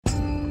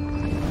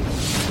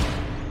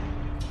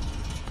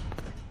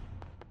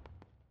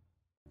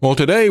Well,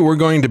 today we're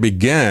going to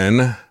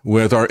begin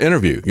with our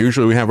interview.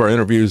 Usually we have our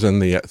interviews in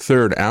the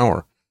third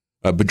hour.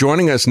 But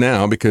joining us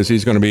now, because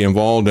he's going to be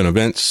involved in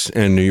events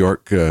in New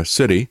York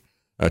City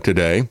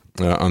today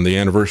on the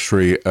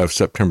anniversary of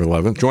September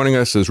 11th. Joining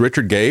us is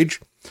Richard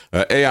Gage,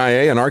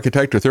 AIA, an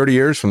architect of 30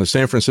 years from the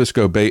San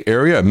Francisco Bay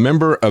Area, a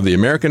member of the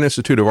American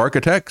Institute of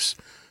Architects,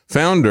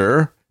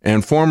 founder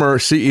and former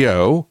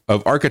CEO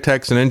of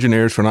Architects and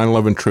Engineers for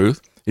 9/11 Truth.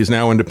 He's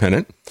now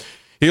independent.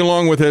 He,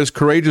 along with his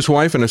courageous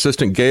wife and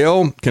assistant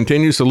Gail,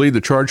 continues to lead the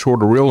charge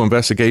toward a real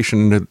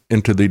investigation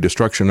into the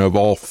destruction of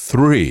all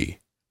three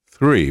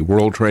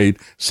World Trade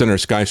Center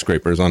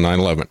skyscrapers on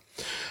 9/11.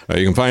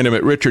 You can find him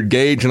at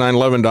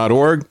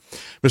richardgage911.org.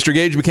 Mr.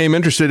 Gage became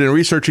interested in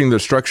researching the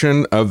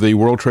destruction of the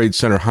World Trade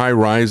Center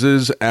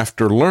high-rises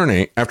after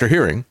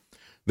hearing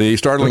the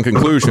startling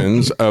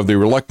conclusions of the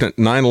reluctant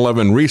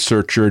 9/11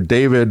 researcher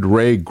David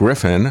Ray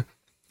Griffin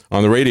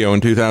on the radio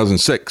in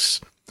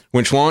 2006,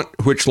 which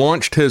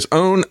launched his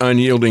own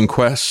unyielding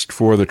quest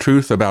for the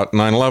truth about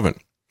 9/11.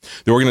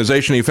 The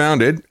organization he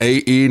founded,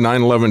 AE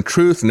 9/11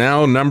 Truth,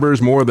 now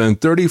numbers more than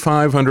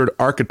 3,500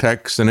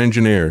 architects and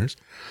engineers,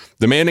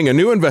 demanding a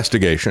new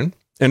investigation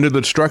into the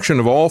destruction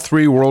of all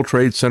three World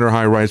Trade Center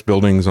high-rise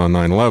buildings on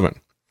 9/11.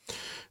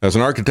 As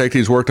an architect,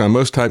 he's worked on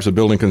most types of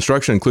building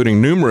construction,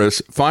 including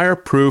numerous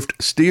fire-proofed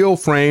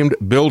steel-framed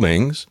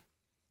buildings.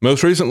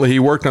 Most recently, he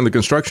worked on the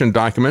construction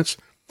documents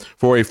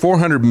for a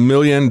 $400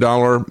 million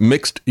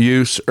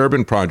mixed-use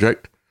urban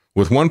project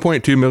with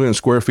 1.2 million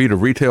square feet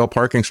of retail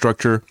parking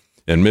structure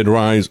and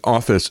mid-rise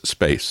office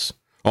space.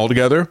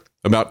 Altogether,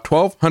 about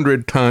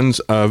 1,200 tons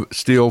of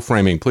steel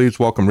framing. Please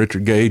welcome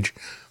Richard Gage,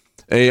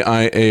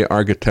 AIA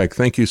architect.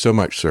 Thank you so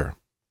much, sir.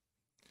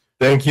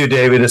 Thank you,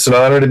 David. It's an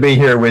honor to be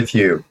here with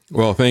you.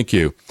 Well, thank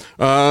you.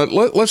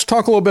 Let's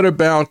talk a little bit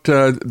about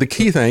the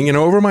key thing. You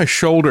know, over my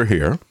shoulder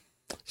here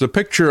is a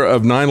picture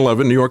of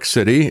 9/11 New York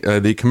City,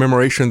 the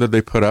commemoration that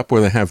they put up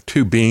where they have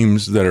two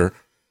beams that are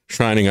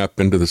shining up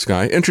into the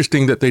sky.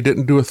 Interesting that they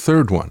didn't do a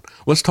third one.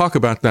 Let's talk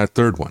about that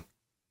third one.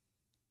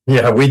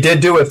 Yeah, we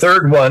did do a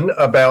third one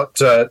about,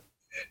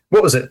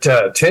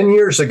 10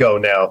 years ago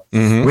now.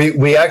 Mm-hmm.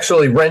 We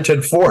actually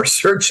rented 4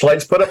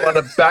 searchlights, put them on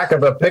the back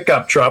of a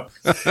pickup truck,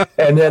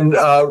 and then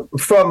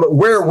from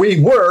where we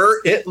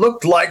were, it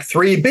looked like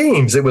 3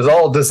 beams. It was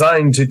all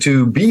designed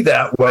to be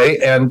that way,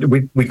 and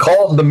we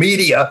called the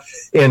media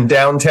in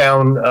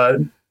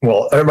downtown,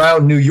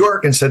 around New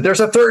York, and said, there's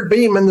a third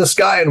beam in the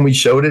sky, and we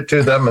showed it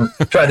to them and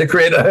tried to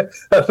create a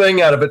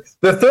thing out of it.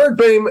 The third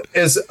beam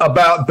is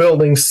about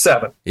Building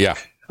 7. Yeah.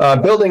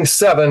 Building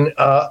 7,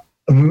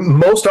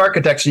 most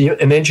architects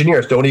and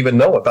engineers don't even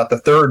know about the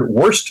third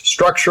worst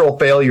structural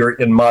failure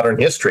in modern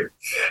history.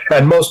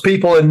 And most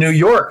people in New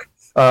York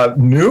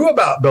knew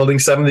about Building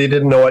 7. They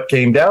didn't know it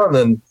came down,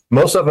 and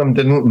most of them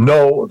didn't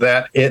know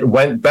that it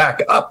went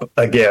back up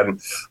again.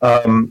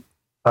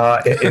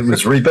 It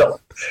was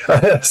rebuilt.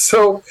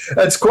 So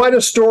it's quite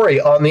a story.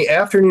 On the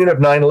afternoon of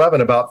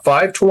 9/11, about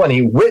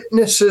 5:20,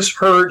 witnesses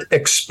heard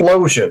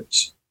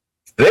explosions.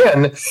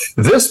 Then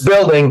this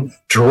building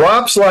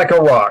drops like a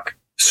rock,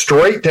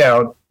 straight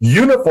down,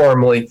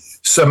 uniformly,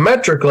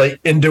 symmetrically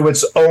into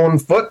its own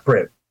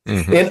footprint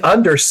in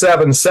under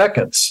 7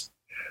 seconds.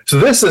 So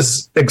this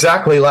is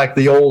exactly like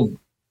the old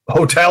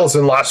hotels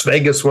in Las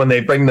Vegas when they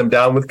bring them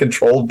down with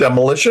controlled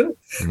demolition.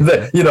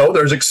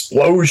 There's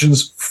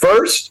explosions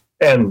first,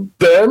 and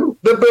then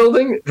the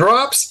building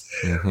drops.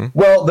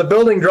 Well, the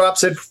building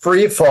drops at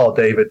free fall,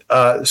 David,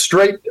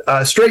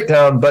 straight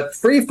down. But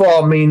free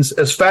fall means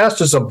as fast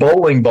as a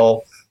bowling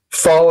ball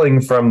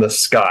falling from the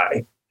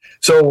sky.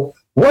 So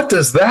what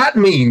does that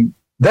mean?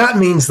 That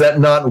means that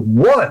not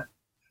one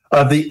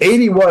of the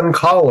 81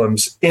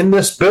 columns in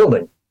this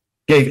building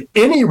gave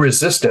any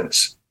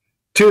resistance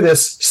to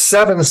this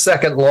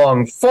 7-second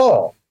long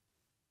fall.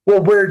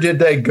 Well, where did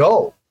they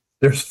go?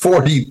 There's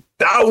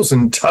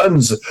 40,000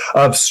 tons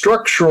of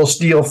structural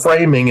steel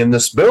framing in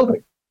this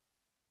building.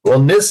 Well,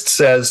 NIST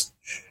says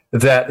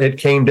that it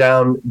came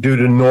down due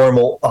to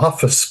normal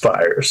office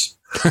fires.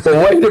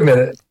 Well, wait a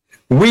minute.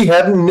 We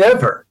have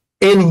never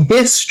in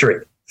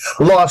history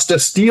lost a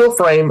steel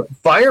frame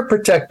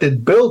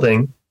fire-protected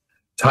building,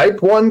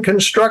 type 1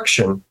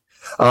 construction,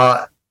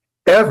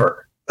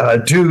 ever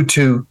due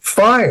to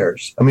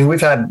fires. I mean, we've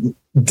had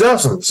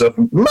dozens of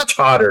much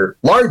hotter,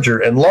 larger,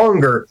 and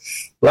longer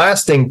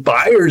lasting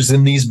fires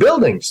in these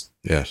buildings.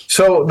 Yes.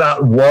 So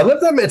not one of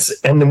them,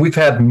 and we've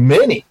had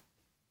many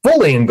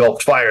fully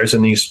engulfed fires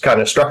in these kind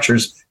of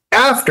structures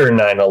after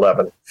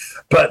 9/11.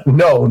 But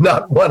no,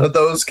 not one of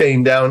those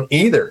came down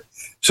either.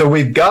 So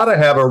we've got to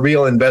have a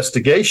real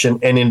investigation.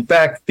 And in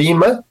fact,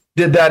 FEMA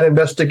did that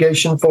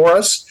investigation for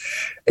us,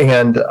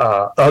 and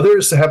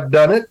others have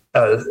done it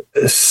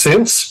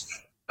since.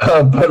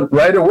 But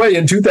right away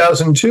in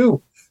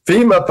 2002,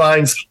 FEMA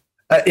finds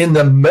in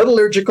the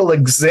metallurgical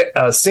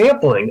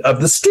sampling of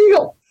the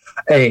steel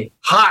a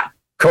hot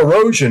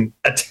corrosion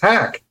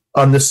attack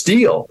on the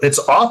steel. Its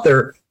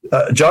author,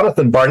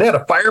 Jonathan Barnett,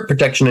 a fire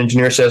protection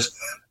engineer, says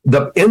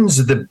the ends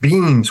of the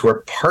beams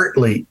were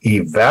partly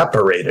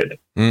evaporated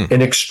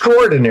in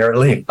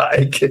extraordinarily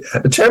high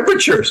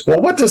temperatures.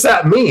 Well, what does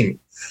that mean?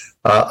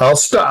 I'll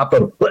stop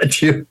and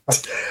let you.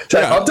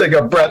 I'll take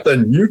a breath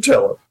and you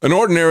tell it. An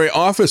ordinary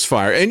office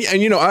fire, and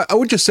I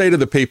would just say to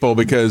the people,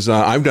 because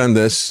I've done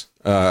this,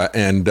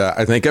 and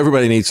I think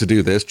everybody needs to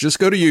do this. Just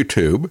go to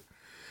YouTube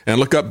and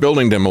look up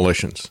building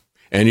demolitions.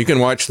 And you can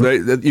watch,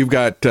 you've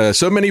got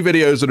so many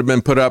videos that have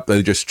been put up,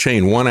 they just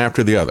chain one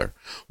after the other.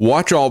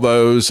 Watch all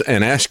those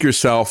and ask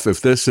yourself if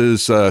this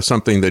is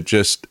something that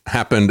just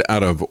happened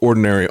out of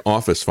ordinary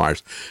office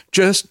fires.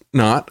 Just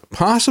not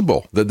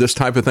possible that this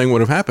type of thing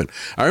would have happened.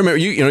 I remember,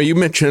 you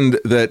mentioned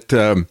that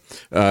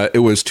it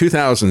was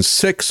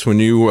 2006 when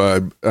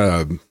you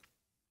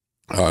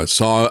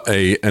saw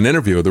an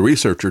interview with a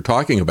researcher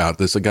talking about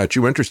this that got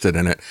you interested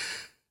in it.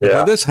 Yeah.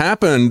 When this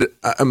happened,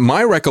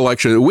 my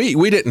recollection,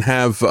 we didn't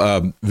have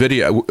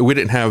video, we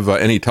didn't have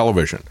any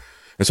television.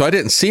 And so I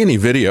didn't see any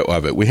video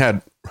of it. We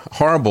had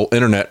horrible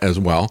internet as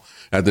well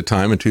at the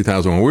time in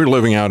 2001. We were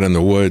living out in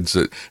the woods.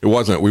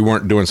 We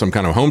weren't doing some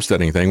kind of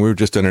homesteading thing. We were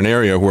just in an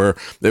area where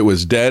it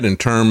was dead in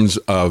terms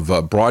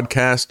of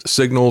broadcast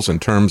signals, in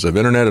terms of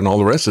internet and all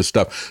the rest of the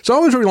stuff. So I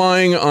was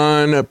relying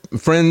on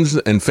friends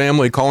and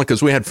family calling,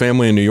 because we had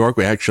family in New York.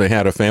 We actually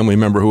had a family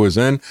member who was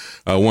in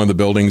one of the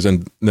buildings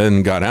and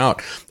then got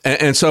out.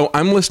 And so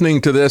I'm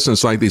listening to this, and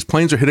it's like these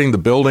planes are hitting the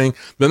building.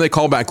 Then they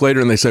call back later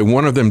and they say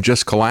one of them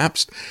just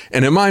collapsed.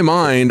 And in my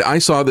mind, I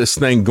saw this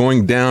thing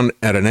going down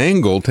at an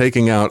angle,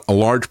 taking out a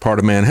large part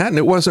of Manhattan.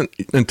 It wasn't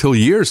until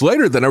years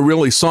later that I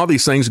really saw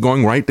these things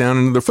going right down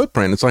into their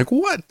footprint. It's like,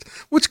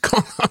 what's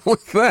going on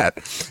with that?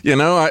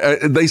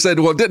 They said,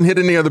 well, it didn't hit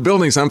any other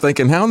buildings. I'm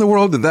thinking, how in the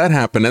world did that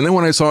happen? And then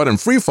when I saw it in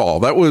free fall,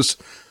 that was,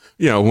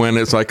 when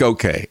it's like,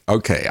 okay,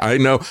 I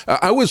know.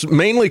 I was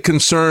mainly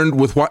concerned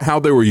with how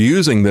they were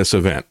using this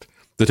event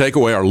to take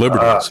away our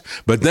liberties.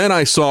 But then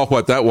I saw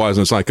what that was,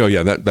 and it's like, oh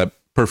yeah, that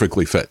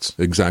perfectly fits.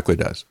 Exactly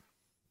does.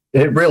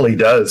 It really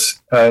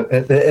does.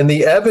 And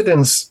the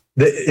evidence,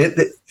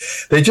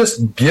 they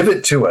just give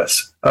it to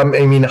us.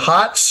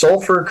 Hot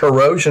sulfur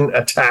corrosion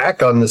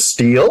attack on the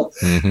steel.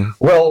 Mm-hmm.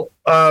 Well,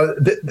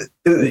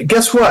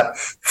 guess what?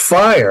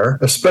 Fire,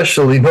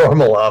 especially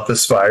normal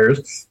office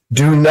fires,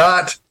 do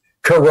not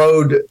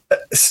corrode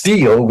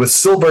steel with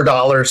silver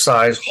dollar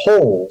size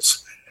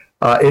holes.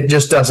 It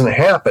just doesn't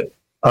happen.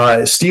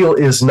 Steel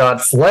is not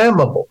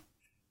flammable.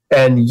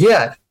 And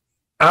yet,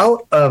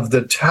 out of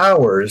the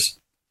towers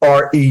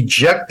are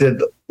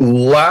ejected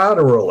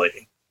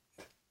laterally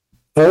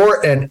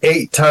 4 and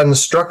 8 ton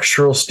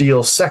structural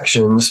steel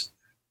sections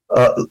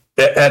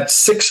at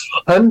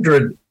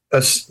 600,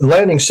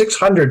 landing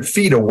 600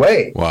 feet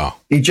away. Wow.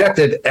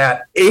 Ejected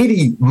at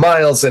 80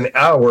 miles an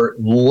hour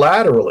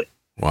laterally.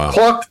 Wow.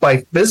 Clocked by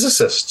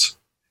physicists.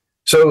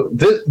 So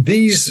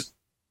these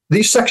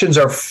sections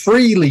are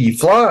freely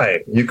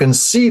flying. You can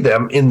see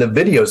them in the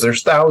videos.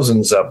 There's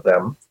thousands of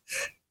them.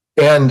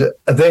 And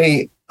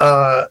they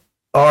are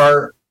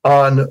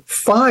on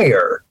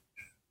fire.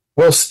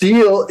 Well,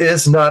 steel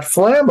is not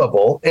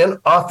flammable in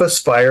office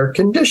fire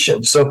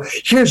conditions. So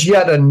here's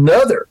yet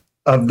another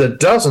of the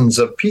dozens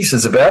of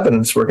pieces of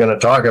evidence we're going to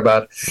talk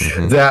about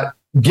that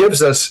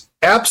gives us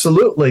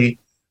absolutely,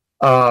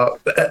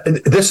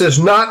 this is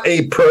not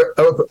a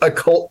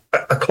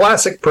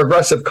classic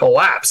progressive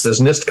collapse, as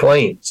NIST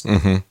claims.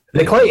 Mm-hmm.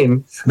 They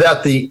claim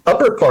that the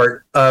upper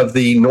part of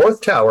the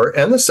North Tower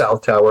and the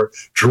South Tower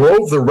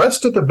drove the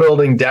rest of the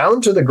building down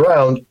to the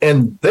ground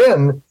and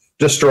then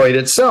destroyed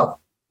itself.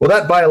 Well,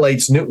 that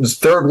violates Newton's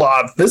third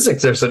law of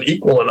physics. There's an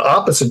equal and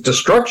opposite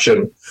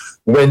destruction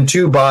when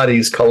two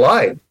bodies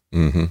collide.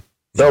 Mm-hmm.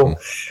 So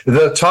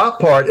the top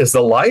part is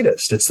the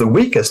lightest. It's the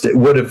weakest. It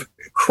would have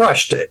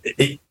crushed it.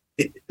 It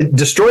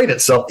destroyed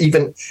itself,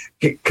 even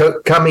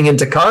coming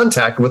into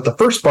contact with the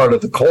first part of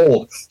the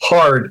cold,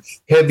 hard,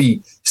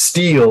 heavy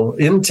steel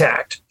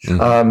intact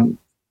and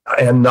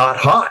not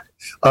hot.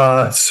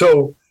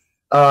 So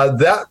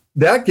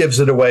that gives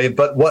it away.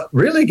 But what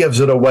really gives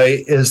it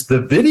away is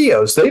the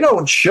videos. They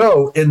don't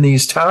show in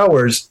these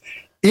towers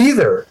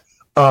either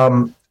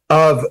of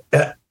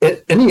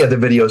any of the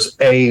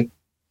videos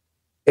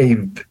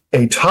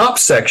a top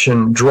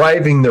section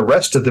driving the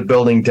rest of the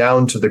building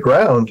down to the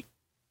ground.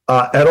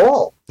 At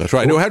all. That's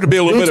right. It would have to be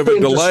a little bit of a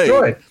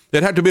delay.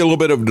 It'd have to be a little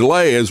bit of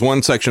delay as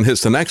one section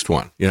hits the next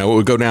one. It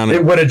would go down.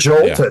 It would have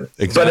jolted.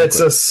 Yeah, exactly. But it's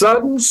a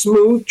sudden,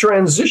 smooth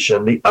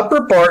transition. The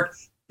upper part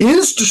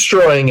is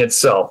destroying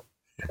itself.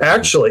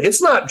 Actually,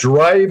 it's not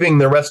driving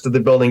the rest of the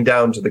building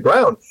down to the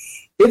ground.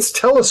 It's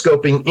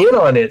telescoping in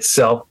on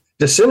itself,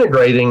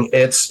 disintegrating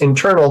its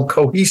internal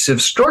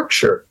cohesive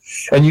structure.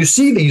 And you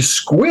see these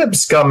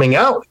squibs coming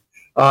out,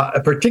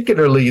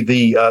 particularly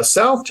the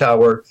South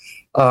Tower.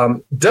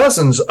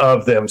 Dozens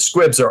of them,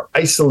 squibs, are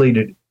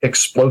isolated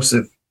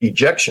explosive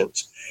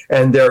ejections,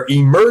 and they're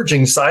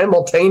emerging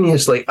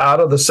simultaneously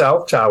out of the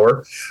South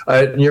Tower.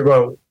 And you're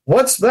going,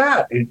 what's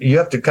that? You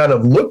have to kind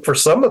of look for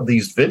some of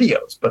these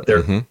videos, but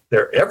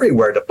they're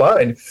everywhere to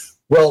find.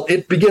 Well,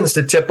 it begins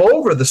to tip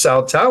over the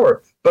South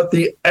Tower, but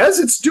as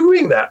it's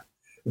doing that,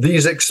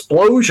 these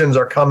explosions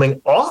are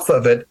coming off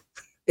of it,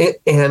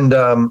 and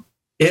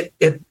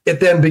it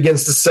then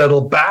begins to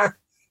settle back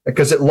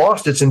because it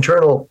lost its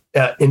internal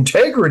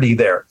integrity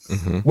there.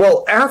 Mm-hmm.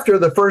 Well, after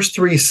the first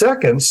 3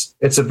 seconds,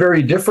 it's a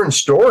very different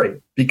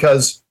story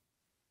because,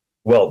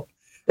 well,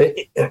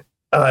 then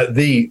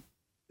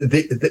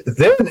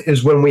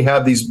is when we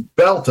have these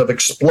belt of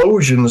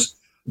explosions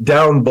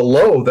down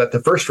below that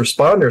the first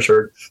responders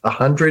heard.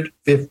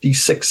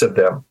 156 of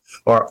them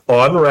are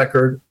on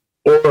record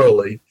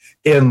orally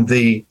in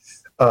the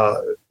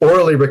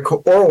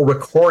oral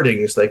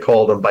recordings, they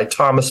called them, by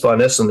Thomas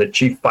von Essen, the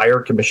chief fire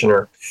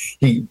commissioner.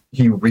 He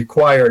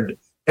required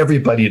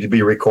everybody to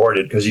be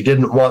recorded because he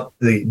didn't want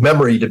the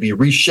memory to be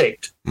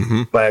reshaped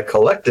by a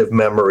collective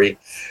memory.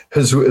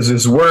 His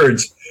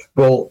words,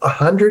 well,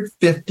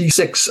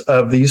 156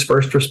 of these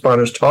first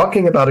responders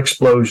talking about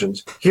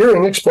explosions,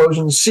 hearing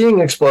explosions, seeing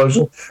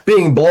explosions,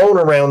 being blown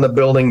around the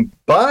building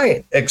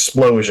by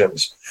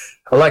explosions.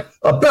 Like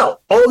a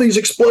belt, all these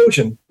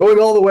explosions going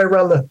all the way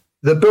around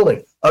the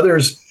building.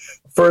 Others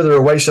further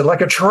away said,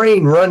 like a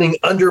train running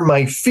under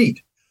my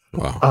feet.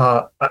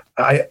 Wow.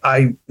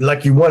 I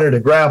like you wanted to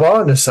grab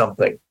onto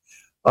something.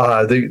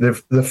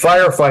 The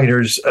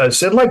firefighters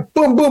said, like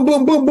boom, boom,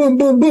 boom, boom, boom,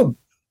 boom, boom.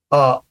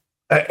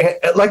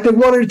 Like they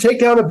wanted to take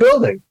down a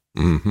building.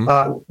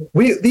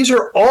 Mm-hmm. These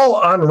are all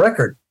on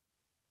record.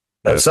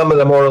 Yes. Some of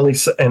them orally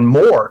and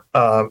more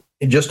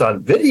just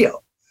on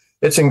video.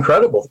 It's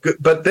incredible.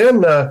 But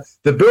then the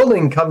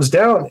building comes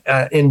down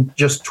in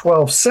just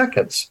 12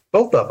 seconds,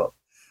 both of them,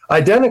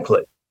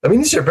 identically. I mean,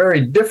 these are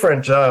very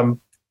different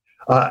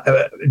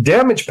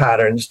damage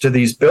patterns to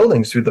these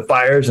buildings through the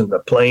fires and the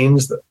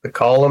planes, the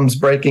columns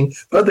breaking,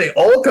 but they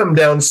all come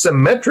down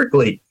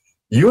symmetrically,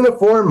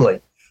 uniformly.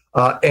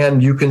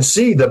 And you can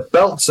see the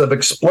belts of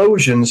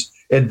explosions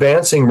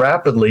advancing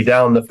rapidly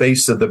down the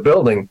face of the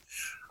building.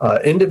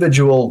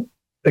 Individual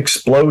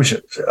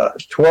explosions,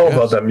 12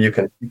 of them. You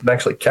can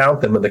actually count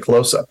them in the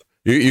close-up.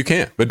 You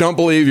can't, but don't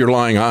believe your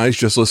lying eyes.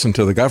 Just listen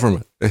to the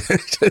government.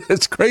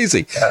 It's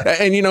crazy. Yeah.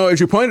 And, as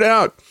you pointed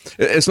out,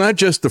 it's not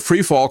just the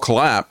free fall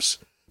collapse,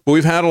 but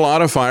we've had a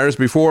lot of fires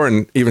before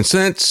and even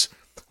since.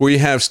 We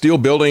have steel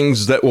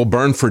buildings that will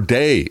burn for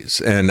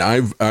days. And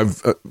I've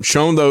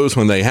shown those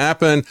when they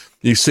happen.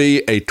 You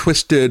see a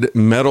twisted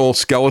metal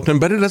skeleton,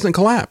 but it doesn't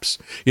collapse.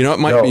 It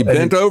might be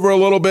bent over a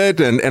little bit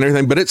and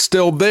everything, but it's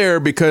still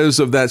there because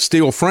of that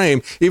steel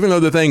frame, even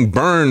though the thing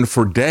burned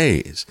for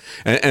days.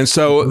 And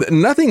so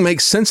nothing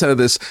makes sense out of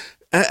this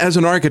as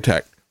an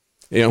architect.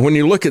 When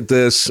you look at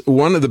this,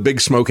 one of the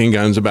big smoking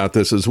guns about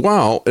this as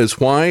well is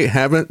why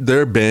haven't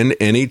there been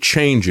any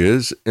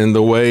changes in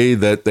the way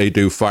that they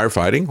do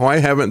firefighting? Why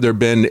haven't there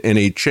been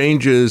any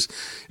changes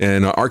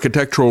in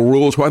architectural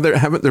rules? Why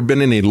haven't there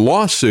been any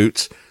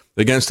lawsuits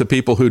against the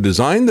people who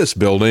designed this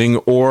building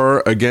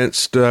or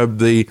against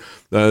the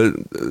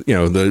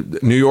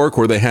New York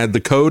where they had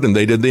the code and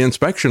they did the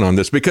inspection on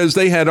this? Because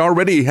they had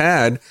already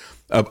had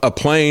a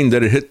plane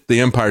that had hit the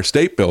Empire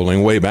State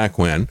Building way back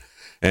when.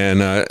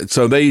 And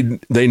so they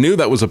knew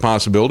that was a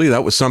possibility.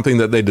 That was something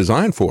that they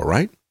designed for,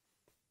 right?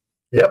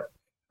 Yep,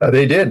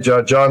 they did.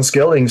 John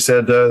Skilling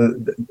said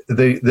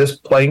this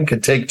plane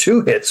could take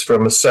 2 hits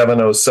from a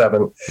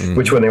 707,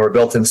 which when they were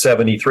built in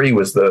 73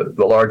 was the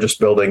largest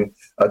building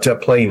to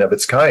plane of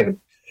its kind.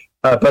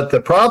 But the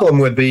problem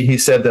would be, he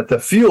said, that the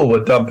fuel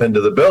would dump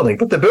into the building,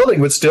 but the building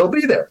would still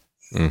be there.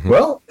 Mm-hmm.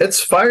 Well,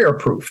 it's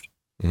fireproofed.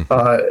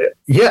 Mm-hmm.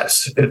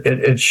 Yes,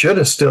 it should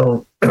have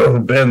still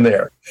been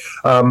there.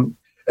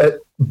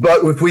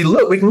 But if we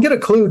look, we can get a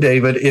clue,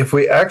 David, if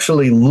we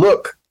actually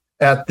look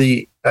at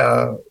the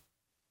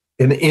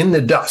in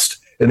the dust,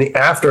 in the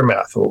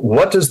aftermath.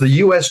 What does the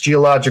U.S.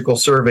 Geological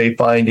Survey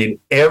find in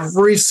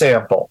every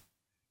sample?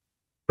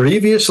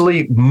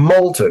 Previously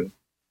molten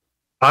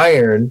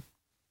iron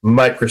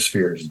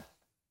microspheres,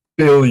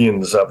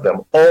 billions of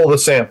them, all the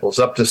samples,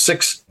 up to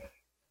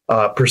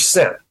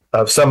 6%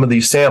 of some of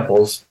these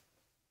samples,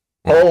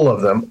 all of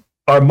them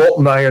are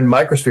molten iron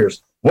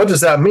microspheres. What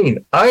does that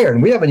mean? Iron.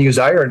 We haven't used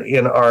iron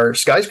in our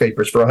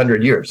skyscrapers for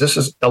 100 years. This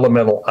is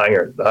elemental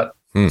iron, not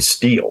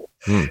steel.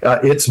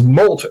 It's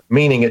molten,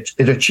 meaning it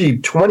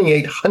achieved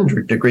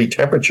 2,800 degree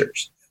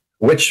temperatures,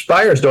 which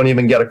fires don't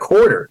even get a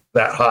quarter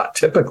that hot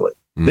typically.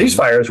 These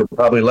fires were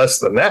probably less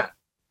than that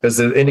because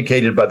they're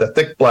indicated by the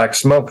thick black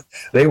smoke.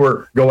 They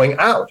were going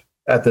out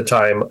at the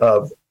time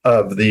of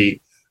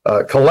the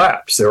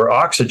collapse. They were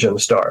oxygen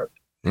starved.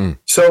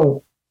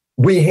 So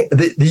the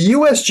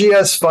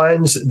USGS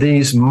finds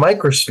these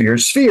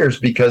spheres,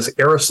 because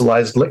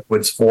aerosolized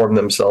liquids form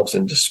themselves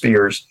into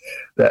spheres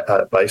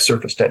that by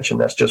surface tension.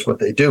 That's just what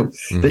they do.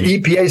 Mm-hmm. The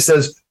EPA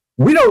says,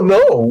 we don't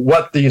know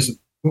what these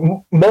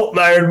molten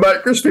iron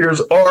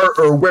microspheres are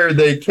or where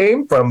they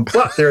came from,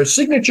 but they're a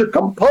signature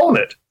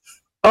component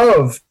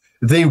of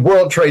the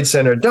World Trade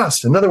Center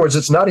dust. In other words,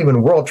 it's not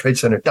even World Trade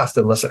Center dust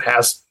unless it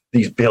has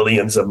these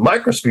billions of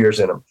microspheres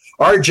in them.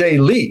 R.J.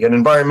 Lee, an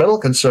environmental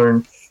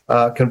concern,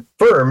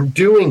 confirmed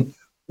doing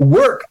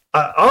work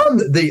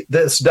on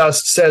this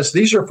dust, says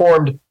these are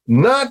formed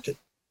not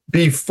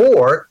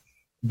before,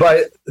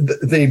 but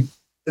the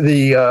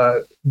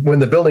when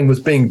the building was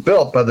being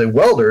built by the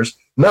welders,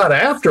 not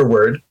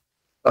afterward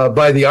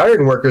by the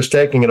ironworkers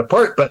taking it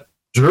apart, but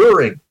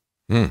during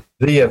the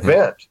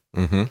event.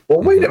 Mm-hmm.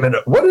 Well, wait a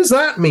minute. What does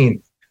that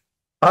mean?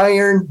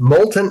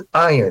 Molten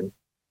iron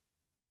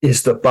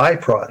is the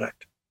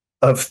byproduct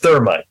of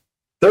thermite.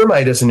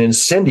 Thermite is an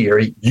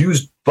incendiary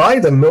used by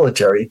the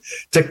military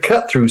to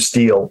cut through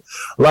steel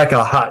like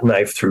a hot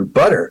knife through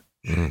butter.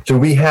 Mm. So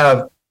we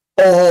have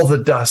all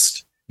the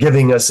dust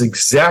giving us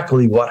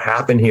exactly what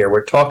happened here.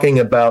 We're talking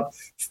about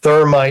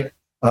thermite,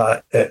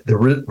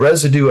 the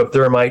residue of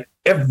thermite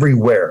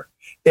everywhere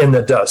in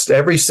the dust,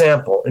 every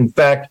sample. In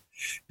fact,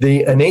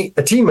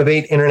 a team of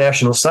 8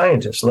 international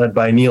scientists led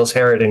by Niels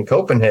Harrit in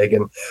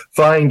Copenhagen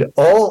find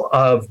all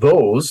of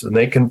those, and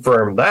they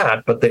confirm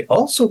that, but they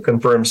also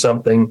confirm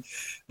something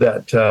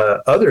that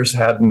others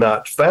had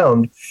not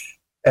found.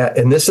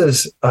 And this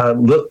is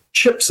little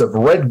chips of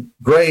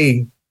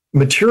red-gray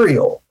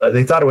material.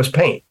 They thought it was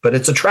paint, but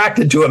it's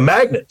attracted to a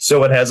magnet,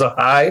 so it has a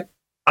high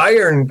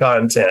iron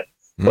content.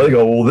 Well, they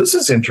go, well, this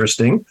is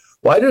interesting.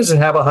 Why does it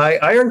have a high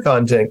iron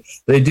content?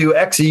 They do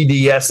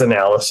XEDS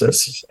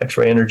analysis,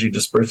 X-ray energy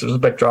dispersive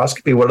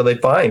spectroscopy. What do they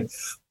find?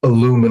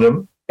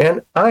 Aluminum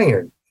and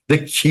iron, the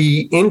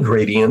key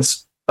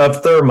ingredients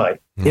of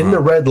thermite in the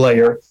red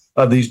layer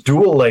of these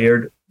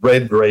dual-layered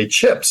red-gray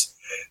chips.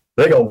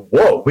 They go,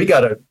 whoa, we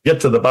got to get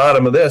to the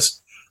bottom of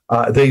this.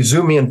 They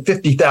zoom in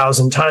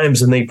 50,000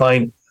 times and they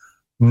find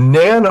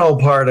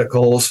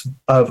nanoparticles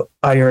of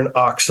iron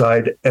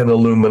oxide and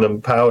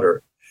aluminum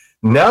powder.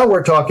 Now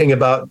we're talking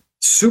about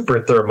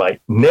super thermite,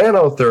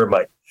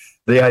 nanothermite.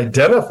 They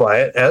identify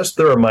it as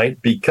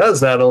thermite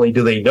because not only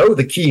do they know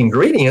the key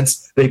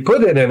ingredients, they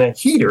put it in a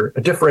heater,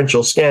 a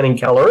differential scanning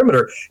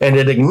calorimeter, and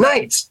it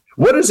ignites.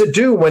 What does it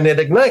do when it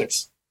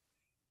ignites?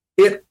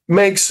 It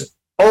makes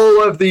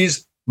all of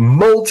these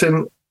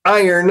molten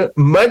iron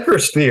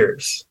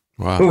microspheres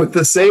with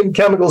the same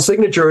chemical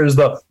signature as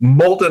the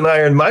molten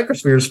iron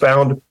microspheres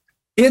found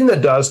in the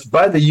dust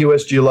by the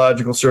U.S.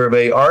 Geological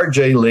Survey,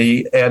 R.J.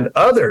 Lee, and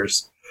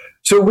others.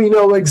 So we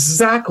know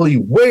exactly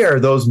where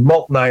those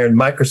molten iron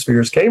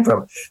microspheres came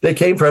from. They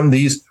came from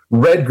these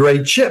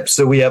red-gray chips.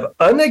 So we have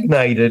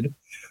unignited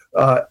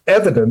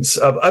evidence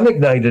of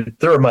unignited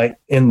thermite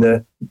in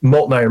the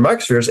molten iron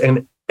microspheres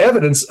and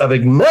evidence of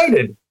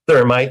ignited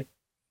thermite.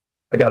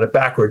 I got it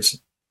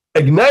backwards.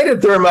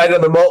 Ignited thermite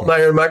in the molten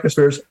iron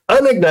microspheres,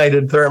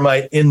 unignited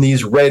thermite in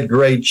these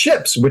red-gray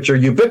chips, which are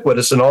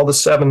ubiquitous in all the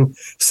 7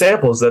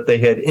 samples that they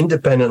had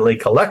independently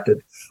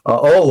collected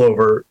all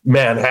over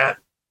Manhattan.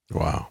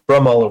 Wow.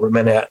 From all over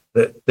Manhattan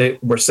that they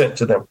were sent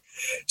to them.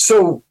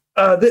 So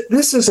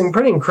this is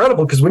pretty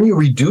incredible because when you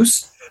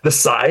reduce the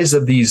size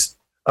of these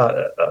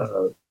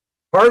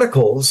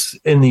particles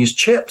in these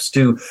chips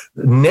to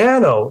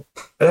nano,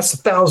 that's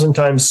 1,000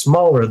 times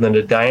smaller than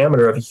the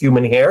diameter of a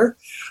human hair,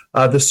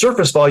 the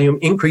surface volume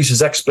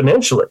increases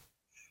exponentially.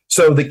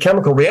 So the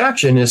chemical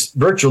reaction is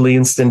virtually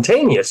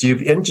instantaneous.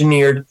 You've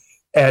engineered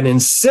an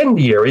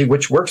incendiary,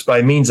 which works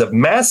by means of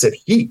massive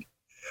heat,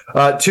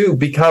 to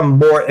become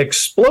more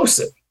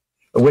explosive,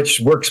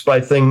 which works by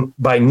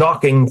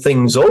knocking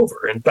things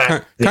over. In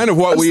fact, kind of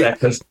what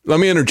let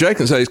me interject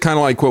and say it's kind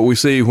of like what we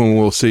see when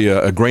we'll see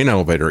a grain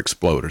elevator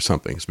explode or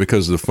something. It's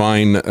because the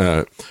fine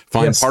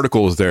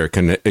particles there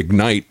can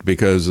ignite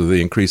because of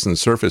the increase in the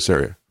surface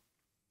area.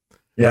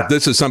 Yeah, but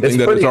this is something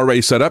that is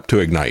already set up to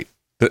ignite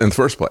in the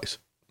first place.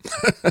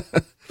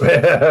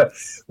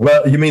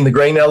 Well, you mean the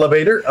grain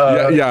elevator?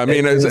 Yeah. I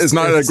mean, it's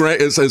not a grain.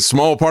 It's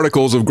small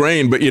particles of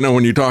grain, but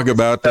when you talk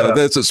about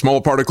this, it's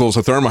small particles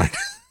of thermite.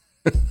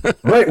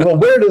 Right. Well,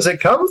 where does it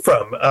come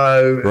from?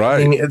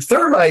 Right. I mean,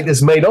 thermite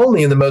is made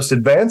only in the most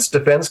advanced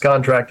defense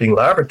contracting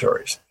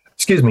laboratories.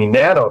 Excuse me,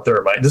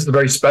 nanothermite. This is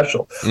very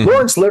special. Mm-hmm.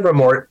 Lawrence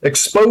Livermore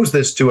exposed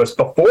this to us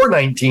before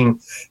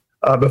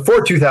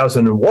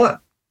 2001.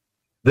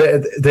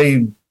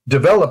 They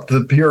developed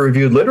the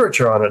peer-reviewed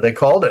literature on it. They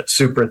called it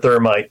super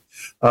thermite.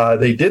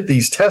 They did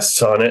these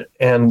tests on it,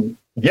 and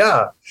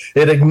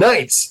it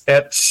ignites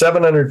at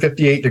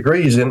 758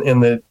 degrees in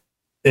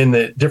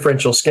the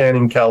differential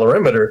scanning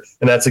calorimeter,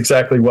 and that's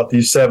exactly what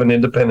these 7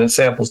 independent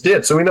samples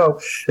did. So we know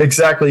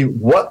exactly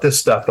what this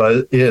stuff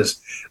is.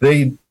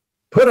 They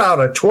put out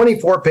a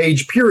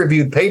 24-page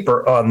peer-reviewed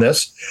paper on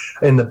this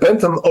in the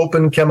Bentham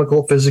Open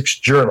Chemical Physics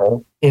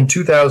Journal in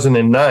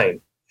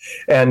 2009.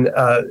 And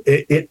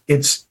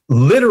it's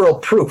literal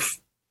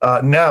proof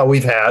now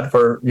we've had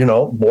for,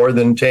 more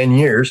than 10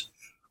 years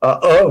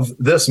of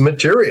this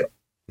material.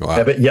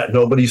 Wow. But yet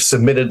nobody's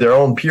submitted their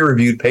own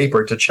peer-reviewed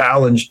paper to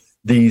challenge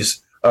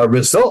these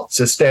results.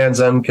 It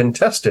stands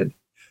uncontested.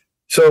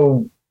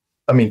 So,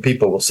 I mean,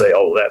 people will say,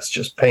 oh, that's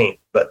just paint.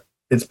 But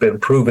it's been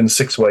proven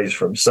 6 ways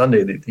from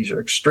Sunday that these are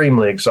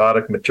extremely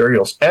exotic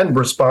materials and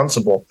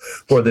responsible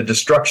for the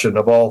destruction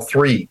of all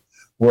 3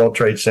 World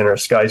Trade Center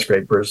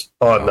skyscrapers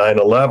on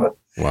 9/11.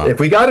 Wow. If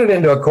we got it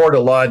into a court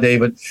of law,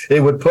 David, it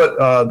would put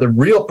the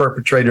real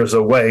perpetrators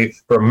away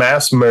for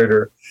mass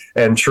murder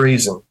and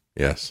treason.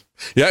 Yes.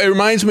 Yeah, it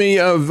reminds me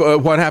of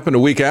what happened a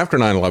week after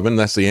 9/11.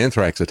 That's the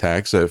anthrax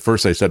attacks. At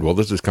first they said, well,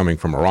 this is coming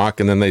from Iraq.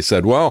 And then they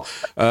said, well,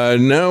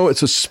 no,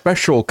 it's a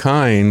special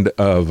kind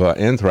of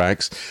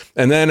anthrax.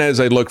 And then as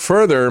they looked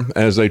further,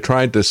 as they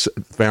tried to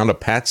found a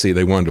patsy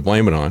they wanted to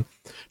blame it on,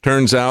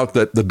 turns out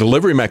that the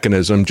delivery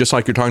mechanism, just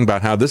like you're talking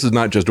about how this is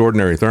not just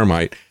ordinary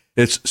thermite,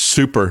 it's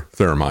super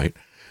thermite.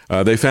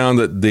 They found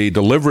that the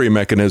delivery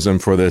mechanism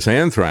for this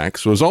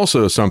anthrax was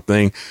also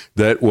something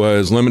that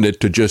was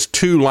limited to just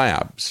 2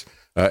 labs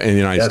in the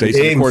United States.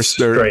 And of course,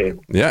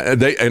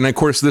 and of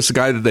course, this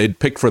guy that they'd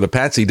picked for the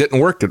patsy didn't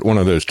work at one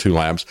of those 2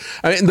 labs.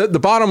 I mean, the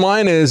bottom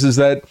line is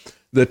that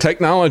the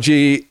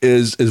technology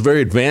is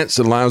very advanced.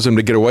 It allows them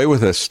to get away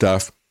with this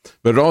stuff,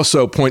 but it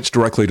also points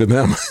directly to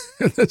them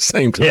at the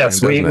same time.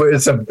 Yes,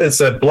 it's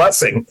a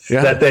blessing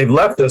that they've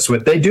left us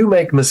with. They do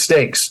make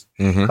mistakes.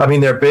 I mean,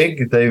 they're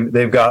big.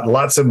 They've got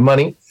lots of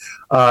money.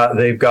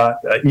 They've got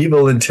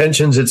evil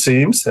intentions. It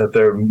seems that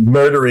they're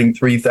murdering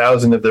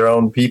 3,000 of their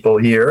own people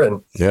here.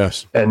 And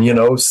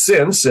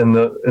since in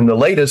the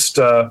latest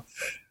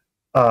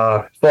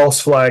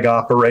false flag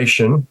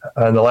operation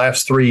in the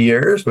last 3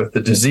 years, with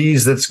the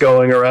disease that's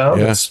going around,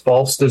 it's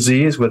false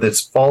disease with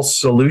its false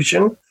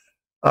solution.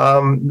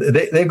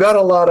 They've got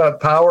a lot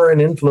of power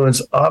and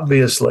influence,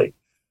 obviously.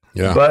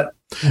 Yeah. But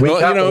we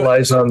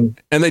capitalize on.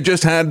 And they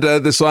just had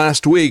this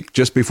last week,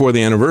 just before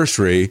the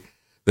anniversary,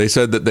 they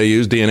said that they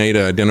used DNA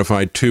to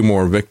identify 2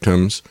 more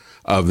victims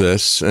of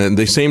this. And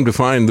they seem to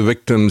find the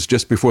victims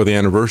just before the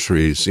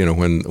anniversaries,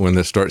 when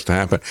this starts to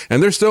happen.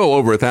 And there's still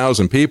over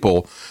 1,000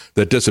 people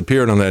that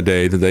disappeared on that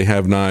day that they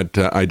have not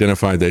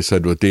identified, they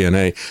said, with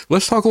DNA.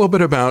 Let's talk a little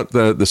bit about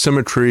the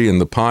symmetry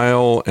and the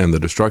pile and the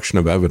destruction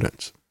of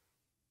evidence.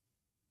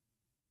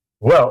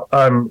 Well,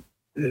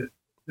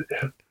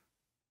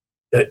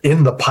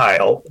 in the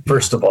pile,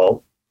 first of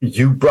all,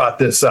 you brought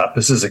this up.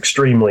 This is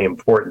extremely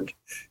important.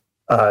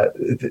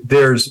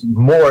 There's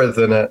more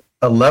than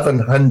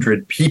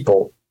 1,100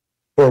 people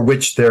for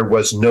which there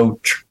was no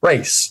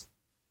trace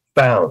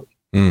found.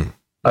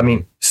 I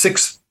mean,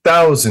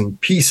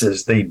 6,000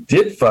 pieces they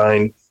did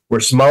find were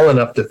small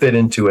enough to fit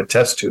into a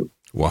test tube.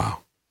 Wow.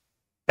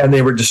 And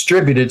they were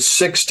distributed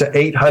 600 to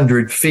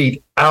 800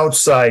 feet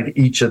outside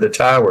each of the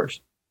towers.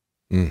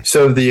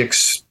 So the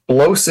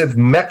explosive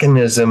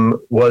mechanism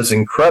was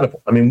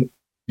incredible. I mean,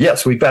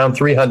 yes, we found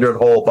 300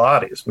 whole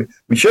bodies.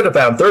 We should have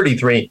found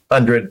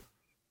 3,300,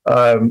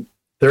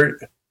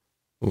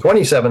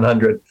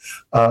 2,700.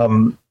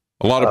 A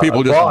lot of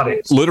people just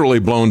bodies. Literally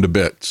blown to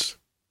bits.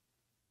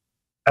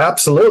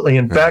 Absolutely.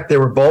 In fact, there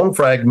were bone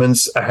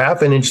fragments a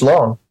half an inch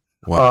long,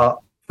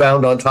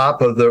 found on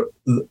top of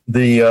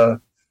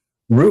the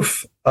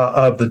roof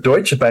of the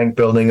Deutsche Bank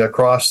building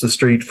across the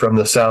street from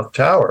the South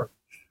Tower.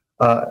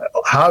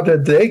 How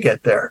did they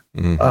get there?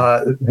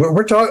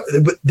 We're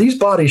talking. These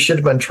bodies should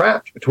have been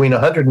trapped between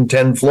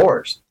 110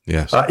 floors.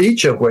 Yes.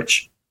 Each of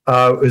which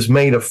is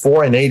made of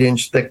 4 and 8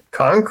 inch thick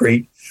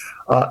concrete,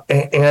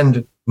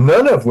 and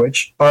none of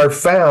which are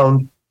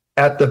found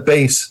at the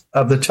base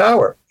of the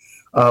tower.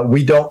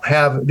 We don't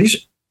have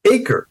these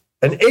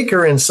an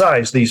acre in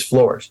size. These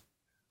floors.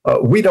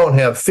 We don't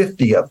have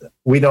 50 of them.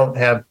 We don't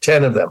have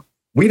 10 of them.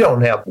 We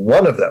don't have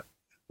 1 of them.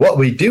 What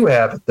we do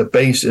have at the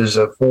base is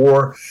a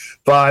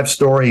 4-5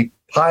 story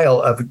pile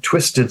of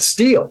twisted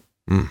steel.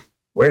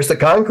 Where's the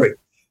concrete?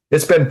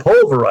 It's been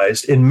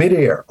pulverized in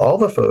midair. All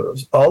the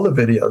photos, all the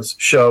videos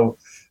show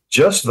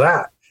just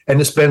that.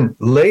 And it's been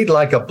laid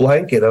like a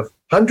blanket of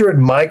 100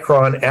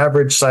 micron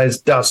average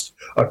sized dust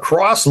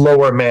across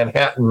lower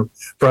Manhattan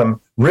from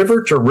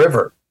river to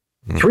river.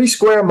 3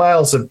 square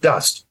miles of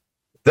dust.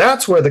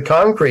 That's where the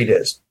concrete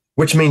is,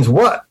 which means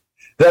what?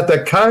 That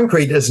the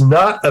concrete is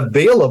not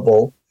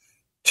available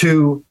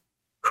to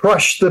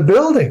crush the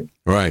building.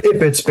 Right.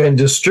 If it's been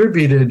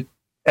distributed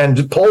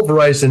and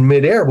pulverized in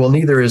midair, well,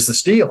 neither is the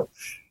steel.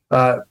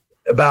 About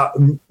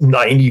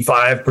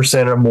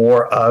 95% or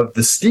more of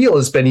the steel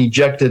has been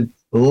ejected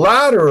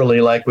laterally,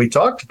 like we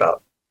talked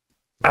about,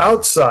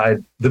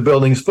 outside the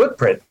building's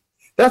footprint.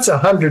 That's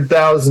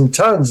 100,000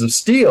 tons of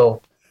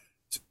steel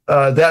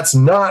that's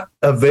not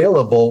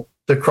available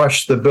to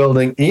crush the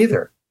building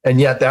either. And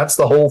yet that's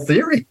the whole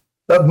theory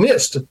of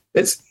NIST.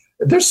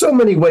 There's so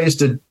many ways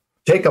to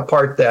take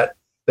apart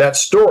that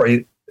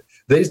story.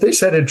 They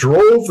said it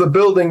drove the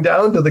building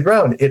down to the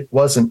ground. It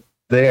wasn't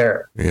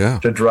there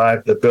to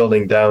drive the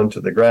building down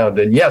to the ground.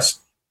 And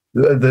yes,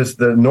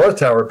 the North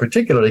Tower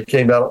particularly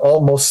came down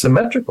almost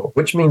symmetrical,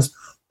 which means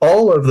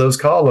all of those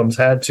columns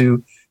had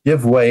to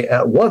give way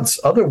at once.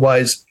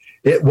 Otherwise,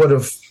 it would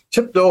have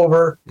tipped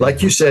over,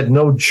 like you said,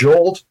 no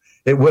jolt.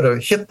 It would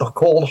have hit the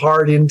cold,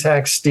 hard,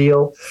 intact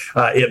steel.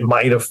 It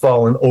might have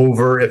fallen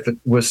over if it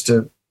was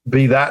to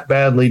be that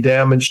badly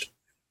damaged.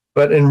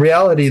 But in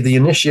reality, the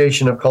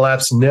initiation of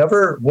collapse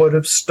never would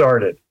have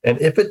started. And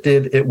if it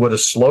did, it would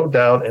have slowed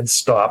down and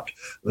stopped.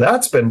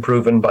 That's been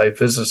proven by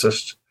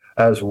physicists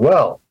as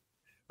well.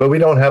 But we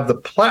don't have the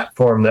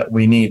platform that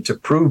we need to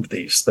prove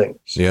these things.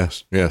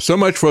 Yes. Yeah. So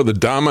much for the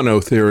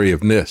domino theory of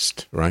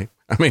NIST, right?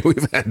 I mean,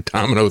 we've had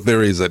domino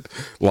theories that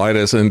lied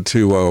us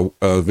into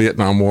a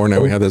Vietnam War.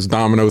 Now we have this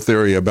domino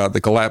theory about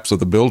the collapse of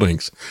the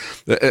buildings.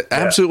 It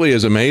absolutely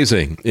is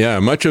amazing. Yeah,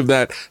 much of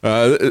that.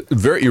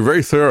 You're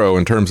very thorough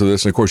in terms of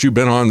this. And of course, you've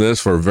been on this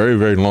for a very,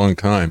 very long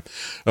time.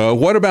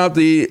 What about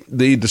the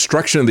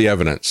destruction of the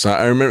evidence?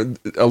 I remember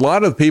a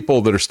lot of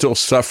people that are still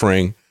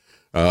suffering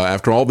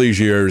after all these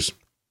years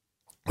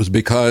was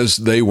because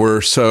they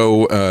were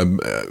so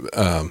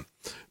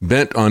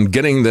bent on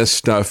getting this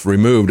stuff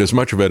removed, as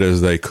much of it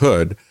as they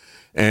could,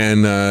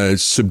 and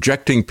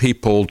subjecting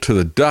people to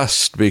the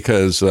dust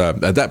because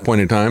at that point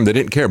in time, they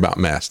didn't care about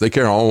masks. They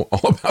care all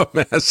about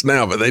masks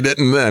now, but they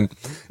didn't then.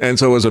 And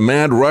so it was a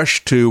mad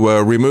rush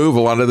to remove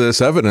a lot of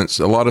this evidence,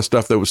 a lot of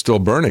stuff that was still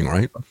burning,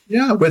 right?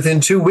 Yeah,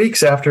 within 2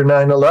 weeks after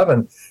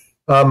 9/11,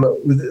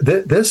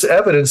 this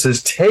evidence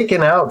is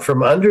taken out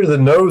from under the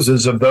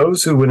noses of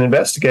those who would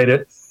investigate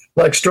it,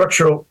 like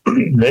structural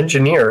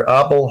engineer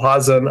Abul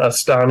Hassan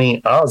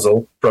Astani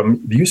Azal from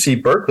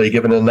UC Berkeley,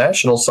 given a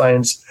National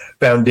Science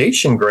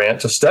Foundation grant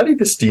to study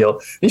the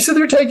steel. He said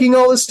they're taking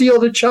all the steel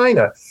to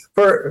China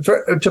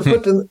to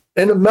put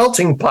in a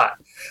melting pot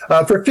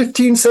for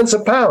 15 cents a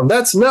pound.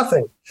 That's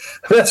nothing.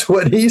 That's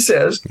what he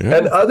says. Yeah.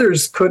 And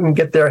others couldn't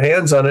get their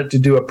hands on it to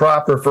do a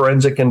proper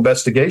forensic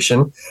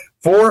investigation.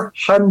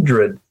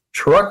 400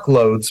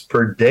 truckloads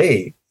per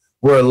day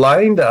were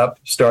lined up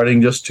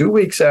starting just 2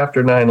 weeks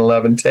after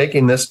 9/11,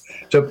 taking this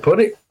to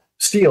putting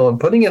steel and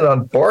putting it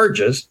on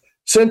barges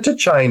sent to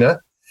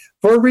China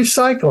for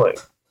recycling.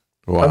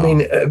 Wow. I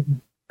mean,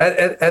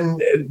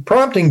 and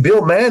prompting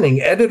Bill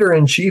Manning,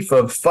 editor-in-chief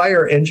of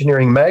Fire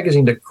Engineering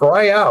magazine, to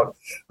cry out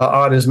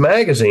on his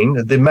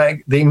magazine,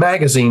 the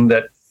magazine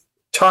that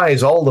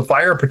ties all the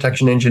fire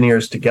protection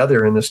engineers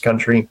together in this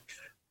country.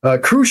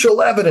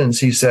 Crucial evidence,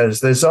 he says,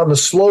 that's on the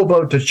slow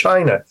boat to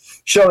China,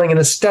 showing an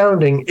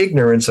astounding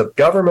ignorance of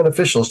government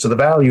officials to the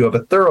value of a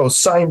thorough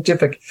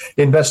scientific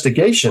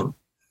investigation.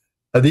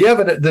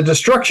 The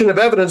destruction of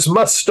evidence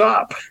must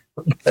stop.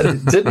 But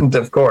it didn't,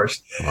 of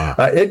course. Wow.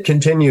 It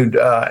continued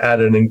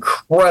at an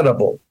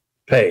incredible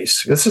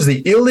pace. This is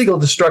the illegal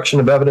destruction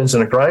of evidence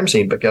in a crime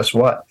scene. But guess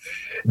what?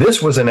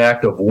 This was an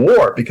act of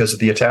war because of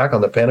the attack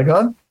on the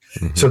Pentagon.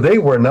 Mm-hmm. So they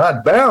were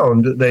not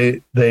bound.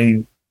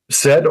 They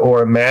said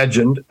or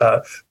imagined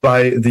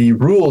by the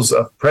rules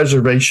of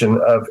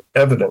preservation of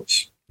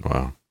evidence.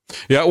 Wow.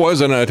 Yeah, it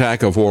was an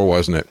attack of war,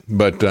 wasn't it?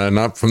 But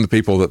not from the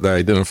people that they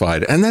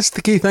identified. And that's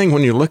the key thing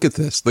when you look at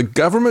this. The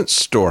government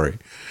story,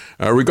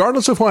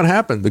 regardless of what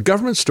happened, the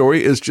government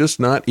story is just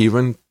not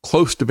even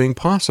close to being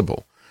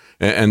possible.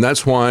 And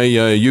that's why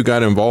you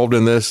got involved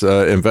in this,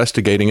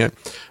 investigating it.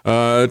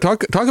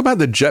 Talk about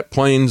the jet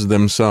planes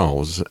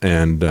themselves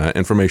and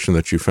information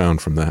that you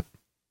found from that.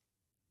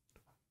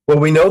 Well,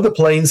 we know the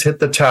planes hit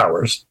the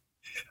towers,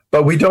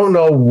 but we don't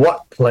know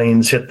what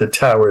planes hit the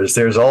towers.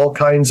 There's all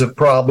kinds of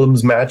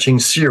problems matching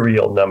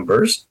serial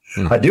numbers.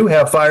 I do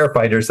have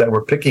firefighters that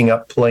were picking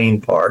up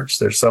plane parts.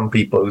 There's some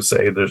people who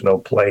say there's no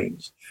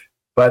planes,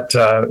 but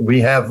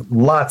we have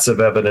lots of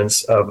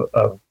evidence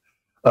of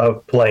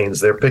planes.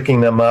 They're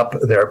picking them up.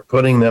 They're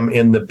putting them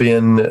in the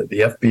bin.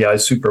 The FBI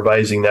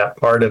supervising that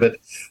part of it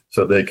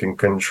so they can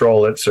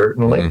control it,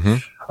 certainly,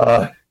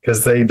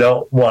 because they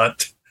don't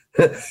want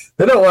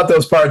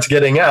those parts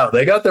getting out.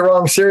 They got the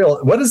wrong serial.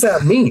 What does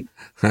that mean?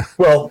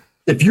 Well,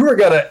 if you were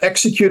going to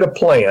execute a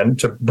plan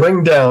to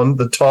bring down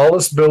the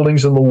tallest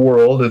buildings in the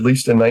world, at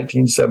least in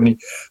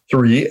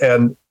 1973,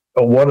 and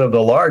one of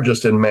the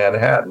largest in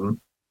Manhattan,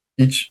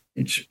 each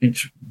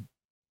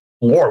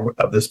floor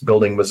of this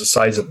building was the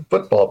size of a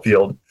football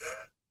field.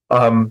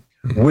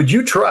 Would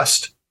you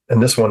trust?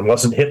 And this one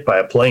wasn't hit by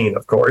a plane,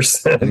 of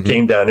course. It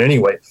came down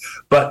anyway.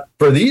 But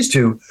for these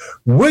two,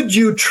 would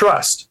you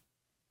trust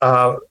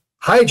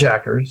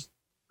hijackers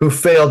who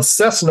failed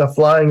Cessna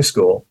flying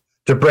school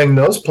to bring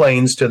those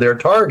planes to their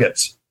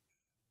targets?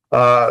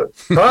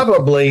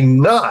 Probably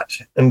not.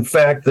 In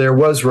fact, there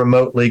was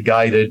remotely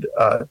guided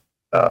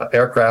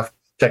aircraft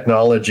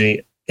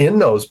technology in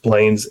those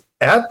planes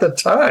at the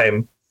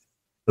time,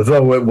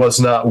 though it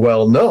was not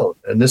well known.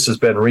 And this has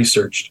been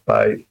researched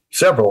by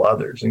several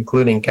others,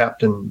 including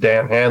Captain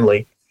Dan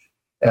Hanley,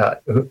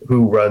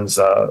 who runs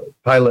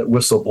Pilot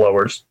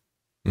Whistleblowers,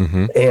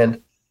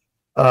 and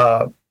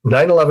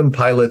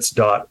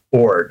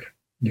 911pilots.org.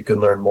 You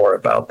can learn more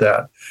about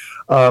that.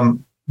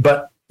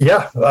 But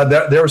yeah,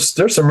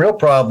 there's some real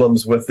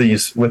problems with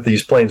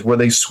these planes where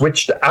they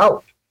switched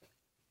out.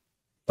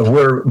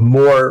 Where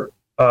more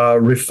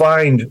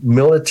refined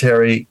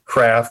military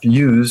craft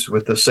used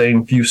with the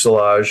same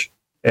fuselage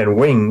and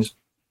wings,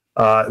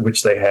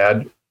 which they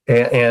had,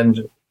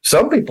 and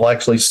some people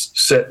actually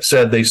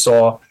said they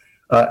saw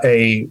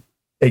a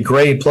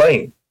gray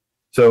plane.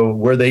 So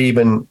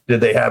did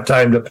they have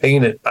time to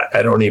paint it?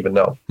 I don't even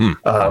know.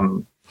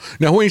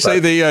 Now, when you say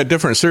the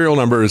different serial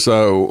numbers,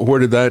 where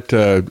did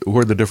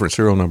the different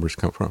serial numbers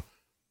come from?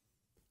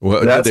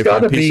 Well, that's did they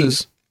find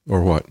pieces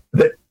or what?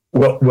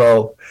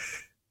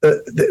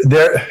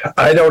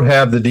 I don't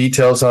have the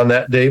details on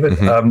that, David.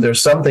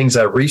 There's some things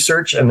I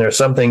research, and there's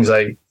some things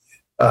I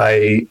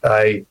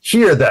I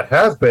hear that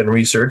have been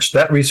researched.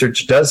 That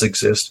research does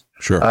exist.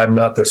 Sure. I'm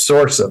not the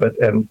source of it,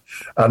 and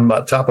on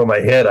the top of my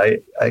head,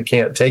 I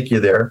can't take you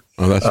there.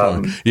 Oh, that's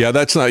fine. Yeah,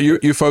 that's not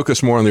you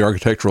focus more on the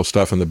architectural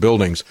stuff and the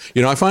buildings.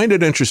 I find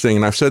it interesting,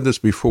 and I've said this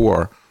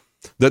before,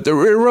 that there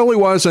really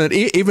wasn't,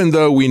 even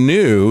though we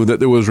knew that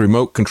there was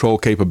remote control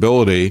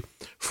capability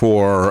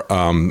for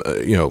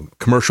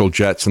commercial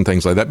jets and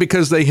things like that,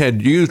 because they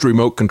had used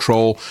remote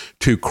control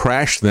to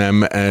crash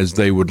them as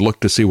they would look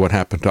to see what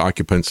happened to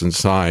occupants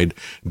inside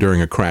during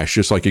a crash.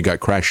 Just like you got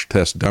crash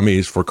test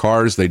dummies for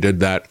cars, they did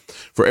that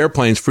for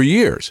airplanes for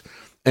years.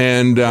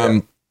 And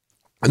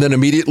and then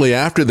immediately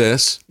after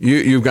this,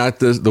 you've got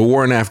the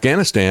war in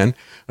Afghanistan.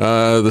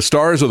 The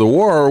stars of the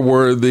war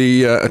were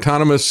the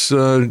autonomous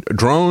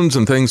drones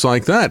and things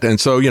like that. And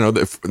so,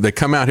 they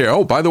come out here.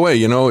 Oh, by the way,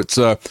 it's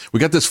we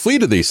got this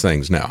fleet of these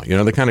things now.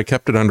 They kind of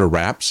kept it under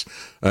wraps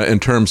in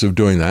terms of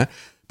doing that.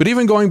 But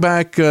even going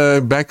back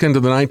into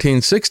the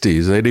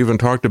 1960s, they'd even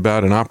talked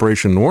about an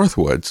Operation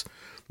Northwoods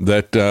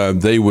that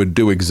they would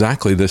do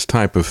exactly this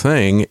type of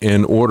thing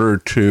in order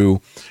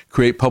to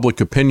create public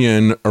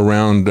opinion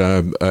around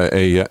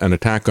an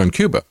attack on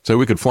Cuba. So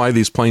we could fly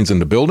these planes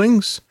into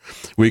buildings.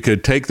 We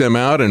could take them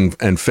out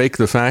and fake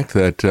the fact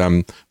that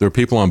there are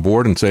people on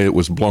board and say it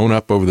was blown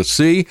up over the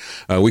sea.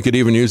 We could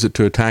even use it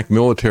to attack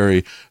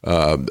military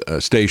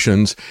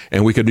stations.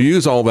 And we could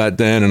use all that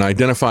then and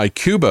identify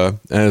Cuba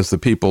as the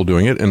people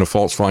doing it in a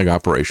false flag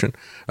operation.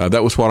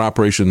 That was what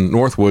Operation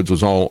Northwoods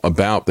was all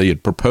about. They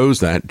had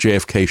proposed that.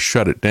 JFK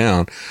shut it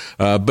down.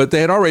 But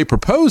they had already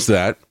proposed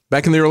that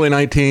back in the early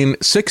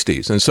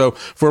 1960s. And so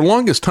for the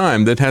longest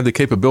time, they'd had the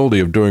capability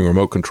of doing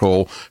remote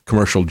control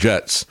commercial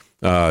jets.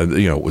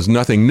 It was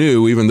nothing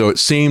new, even though it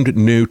seemed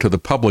new to the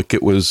public.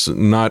 It was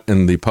not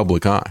in the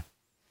public eye.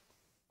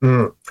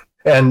 Mm.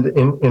 And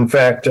in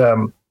fact,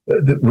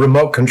 the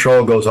remote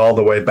control goes all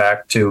the way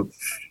back to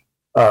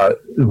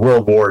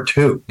World War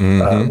II,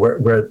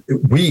 where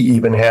we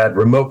even had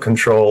remote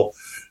control.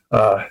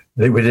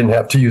 We didn't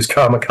have to use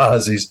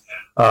kamikazes.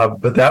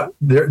 But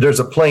there's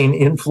a plane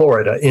in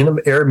Florida in an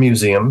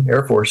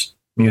Air Force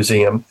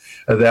Museum,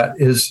 that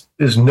is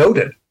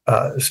noted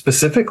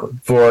specifically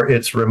for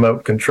its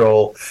remote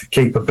control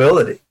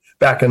capability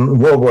back in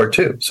World War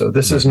II. So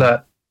this is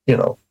not,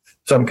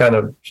 some kind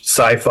of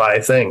sci-fi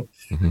thing,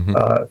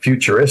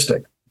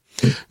 futuristic.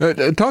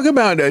 Talk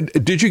about,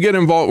 did you get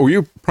involved, were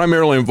you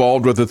primarily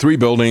involved with the three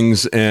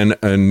buildings in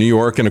New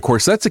York? And of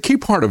course, that's a key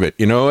part of it.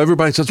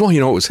 Everybody says, well,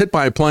 it was hit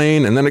by a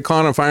plane and then it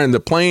caught on fire in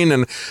the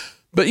plane.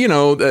 But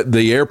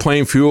the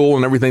airplane fuel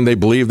and everything, they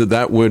believe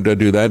that would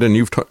do that. And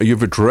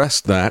you've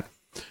addressed that.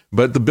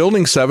 But the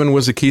Building 7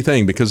 was a key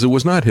thing because it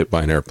was not hit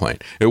by an airplane.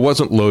 It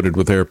wasn't loaded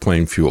with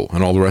airplane fuel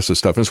and all the rest of the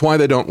stuff. It's why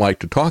they don't like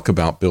to talk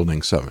about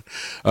Building 7.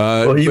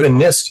 Even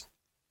NIST.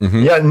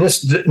 Mm-hmm. Yeah,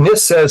 NIST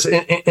says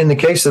in the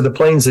case of the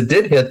planes that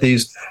did hit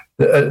these,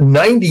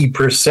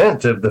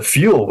 90% of the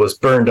fuel was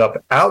burned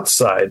up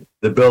outside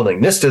the building.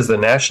 NIST is the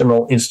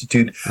National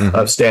Institute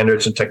of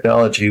Standards and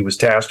Technology, who was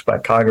tasked by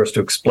Congress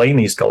to explain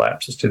these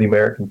collapses to the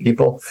American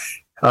people.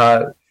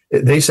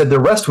 They said the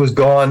rest was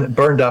gone,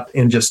 burned up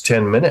in just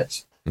 10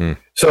 minutes.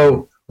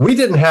 So we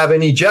didn't have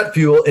any jet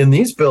fuel in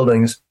these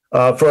buildings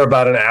for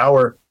about an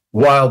hour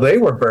while they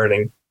were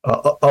burning,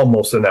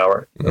 almost an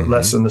hour,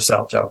 less than the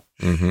South Tower.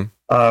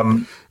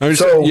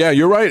 Yeah,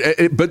 you're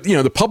right. But,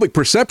 the public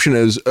perception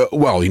is,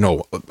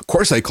 of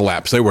course they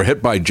collapsed. They were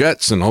hit by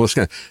jets and all this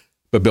kind of.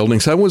 But Building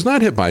 7 was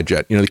not hit by a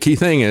jet. The key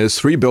thing is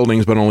 3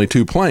 buildings, but only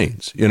 2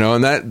 planes,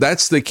 and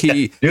that's the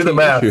key. Do the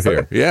math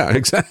here. Yeah,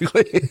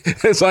 exactly.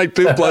 It's like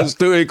 2 +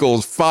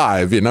 2 =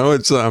 5,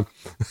 it's.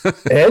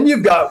 And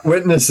you've got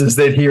witnesses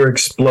that hear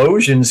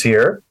explosions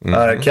here.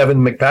 Kevin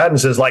McPadden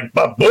says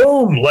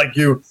boom, like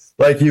you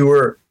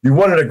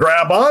wanted to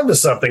grab onto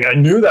something. I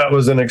knew that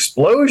was an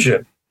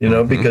explosion,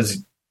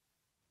 because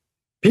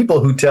people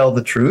who tell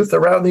the truth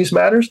around these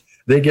matters,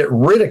 they get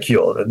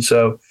ridiculed. And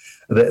so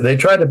they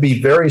try to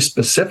be very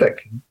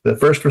specific. The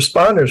first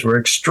responders were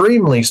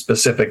extremely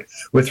specific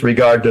with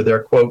regard to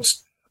their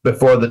quotes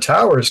before the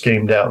towers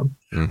came down.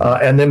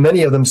 And then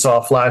many of them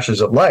saw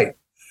flashes of light.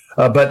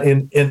 But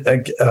in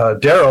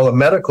Daryl, a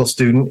medical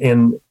student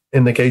in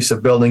the case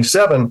of Building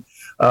 7,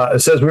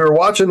 says we were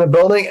watching the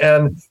building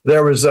and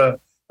there was a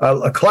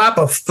clap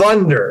of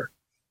thunder.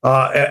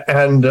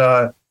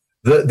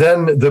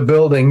 Then the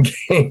building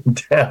came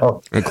down,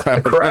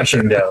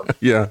 crashing down.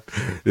 Yeah,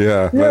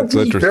 that's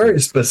interesting.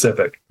 Very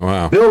specific.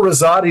 Wow. Bill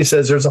Rosati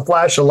says there's a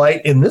flash of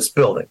light in this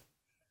building,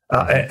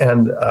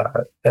 and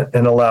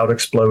a loud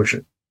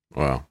explosion.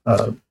 Wow.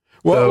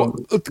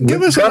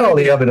 Give us all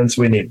the evidence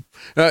we need.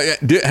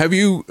 Have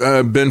you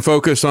been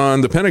focused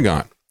on the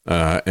Pentagon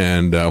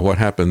and what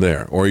happened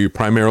there, or are you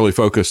primarily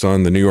focused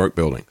on the New York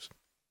buildings?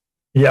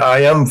 Yeah, I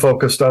am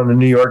focused on the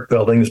New York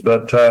buildings,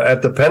 but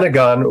at the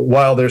Pentagon,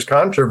 while there's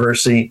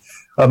controversy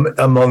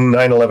among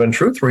 9/11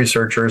 truth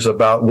researchers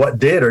about what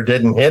did or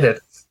didn't hit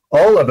it,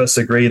 all of us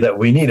agree that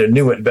we need a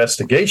new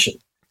investigation.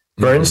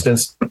 For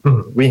instance,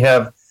 we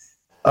have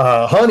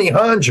Honey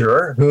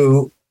Hongerer,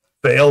 who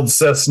failed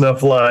Cessna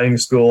flying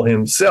school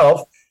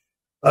himself,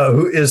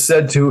 who is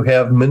said to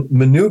have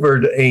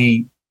maneuvered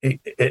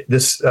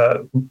this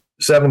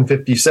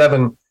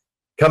 757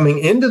 coming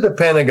into the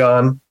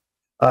Pentagon,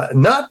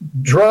 not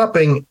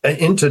dropping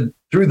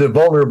through the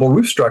vulnerable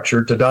roof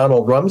structure to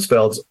Donald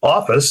Rumsfeld's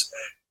office.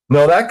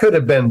 No, that could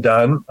have been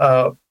done,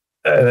 a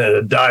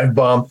dive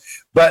bomb,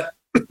 but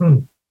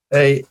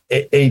a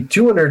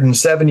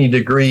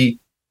 270-degree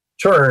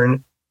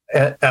turn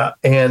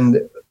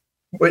and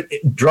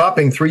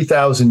dropping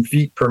 3,000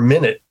 feet per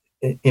minute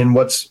in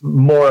what's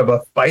more of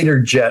a fighter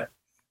jet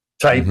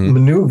type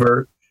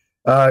maneuver,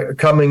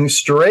 coming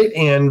straight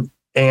in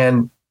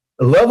and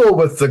level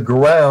with the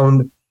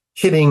ground,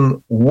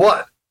 hitting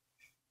what?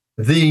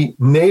 The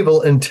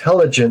Naval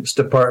Intelligence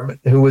Department,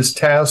 who was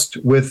tasked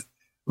with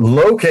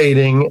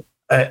locating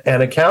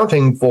and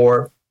accounting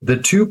for the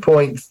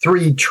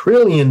 $2.3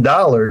 trillion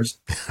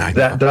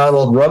that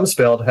Donald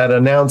Rumsfeld had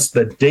announced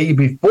the day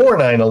before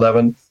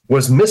 9/11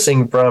 was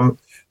missing from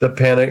the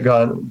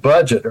Pentagon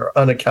budget, or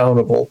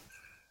unaccountable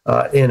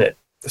in it.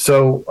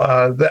 So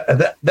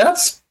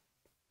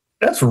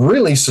that's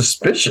really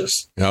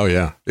suspicious. Oh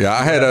yeah, yeah.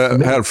 I had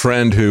a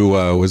friend who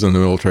was in the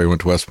military,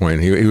 went to West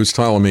Point. He was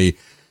telling me,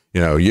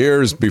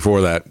 years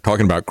before that,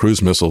 talking about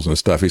cruise missiles and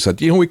stuff. He said,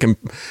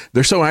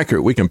 they're so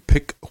accurate. We can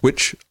pick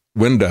which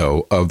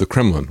window of the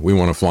Kremlin we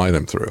want to fly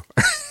them through.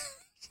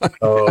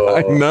 Oh.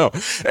 I know.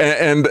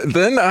 And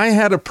then I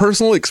had a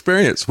personal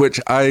experience, which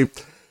I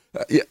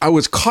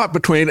was caught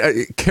between.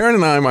 Karen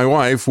and I, my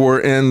wife, were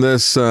in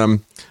this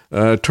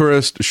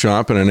tourist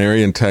shop in an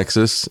area in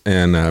Texas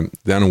and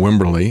down in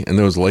Wimberley, and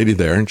there was a lady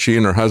there, and she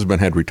and her husband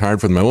had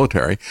retired from the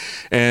military,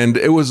 and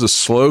it was a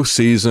slow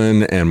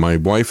season, and my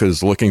wife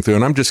is looking through,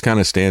 and I'm just kind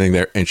of standing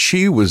there, and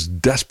she was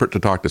desperate to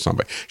talk to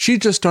somebody. She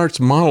just starts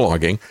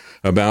monologuing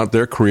about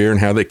their career and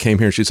how they came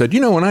here. She said,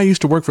 when I used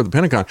to work for the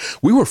Pentagon,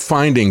 we were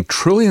finding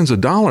trillions of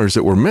dollars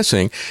that were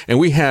missing, and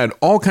we had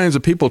all kinds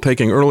of people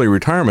taking early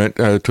retirement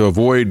to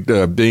avoid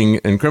being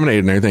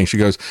incriminated and everything. She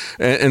goes,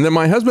 and then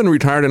my husband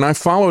retired, and I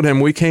followed him.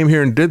 We came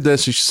here and did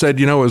this. She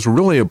said, it was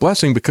really a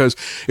blessing because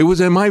it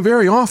was in my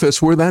very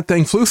office where that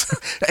thing flew through,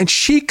 and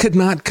she could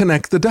not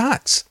connect the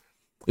dots.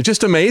 It's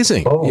just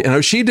amazing.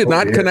 She did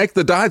not connect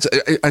the dots.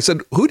 I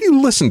said, who do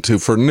you listen to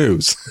for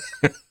news?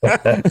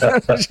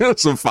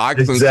 Some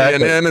Fox and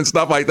CNN and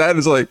stuff like that.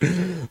 It's like,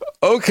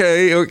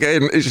 okay.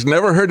 And she's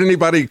never heard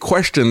anybody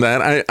question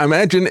that. I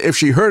imagine if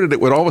she heard it,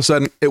 it would all of a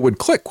sudden, it would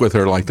click with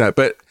her like that.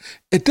 But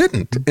it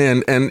didn't.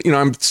 And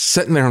I'm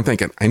sitting there and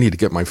thinking, I need to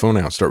get my phone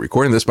out, start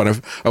recording this.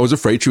 But I was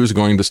afraid she was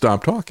going to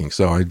stop talking.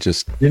 So I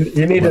just...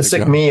 You need to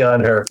sick me on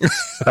her.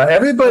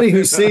 Everybody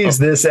who sees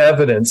this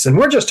evidence, and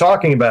we're just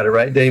talking about it,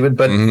 right, David?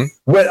 But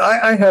when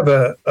I have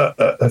a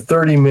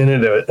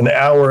 30-minute, an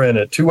hour, and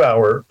a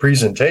 2-hour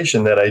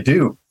presentation that I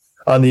do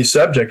on these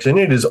subjects, and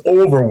it is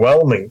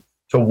overwhelming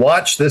to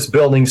watch this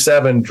Building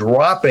 7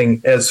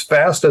 dropping as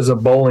fast as a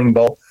bowling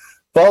ball,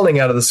 falling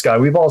out of the sky.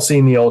 We've all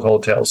seen the old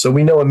hotels, so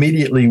we know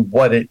immediately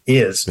what it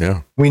is.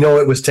 Yeah. We know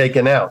it was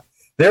taken out.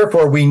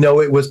 Therefore, we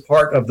know it was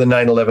part of the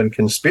 9/11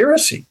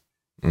 conspiracy.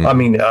 I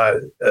mean,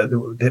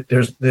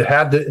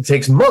 it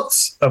takes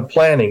months of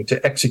planning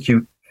to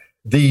execute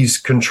these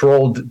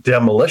controlled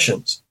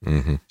demolitions.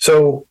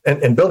 So,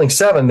 and Building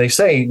 7, they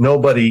say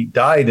nobody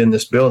died in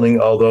this building,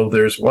 although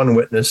there's one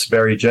witness,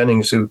 Barry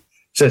Jennings, who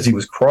says he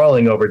was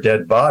crawling over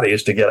dead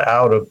bodies to get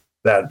out of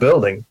that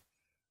building.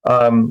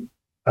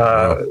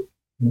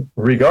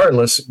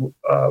 Regardless,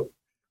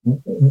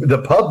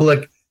 the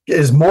public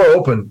is more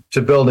open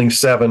to Building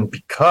 7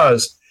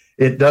 because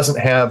it doesn't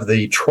have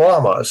the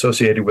trauma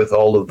associated with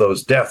all of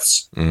those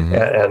deaths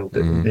and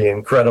the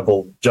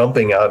incredible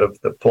jumping out of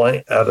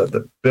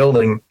the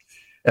building,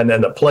 and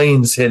then the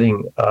planes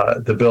hitting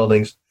the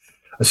buildings.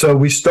 So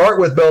we start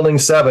with Building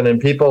 7,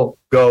 and people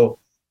go,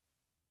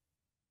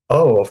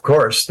 "Oh, of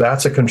course,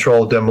 that's a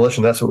controlled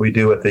demolition. That's what we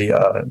do at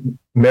the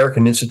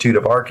American Institute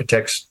of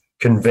Architects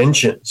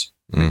conventions."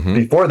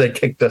 Before they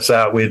kicked us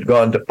out, we had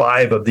gone to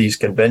 5 of these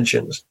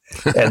conventions,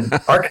 and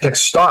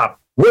architects stop.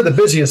 We're the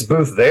busiest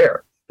booth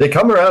there. They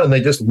come around and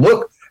they just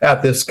look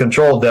at this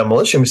controlled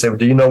demolition. We say, well,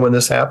 "Do you know when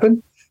this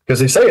happened?"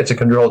 Because they say it's a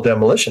controlled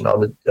demolition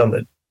on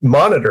the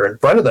monitor in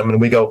front of them, and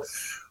we go,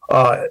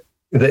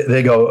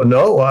 they go,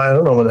 "No, I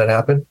don't know when that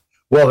happened."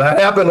 "Well, that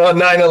happened on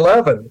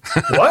 9/11.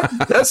 "What?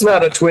 That's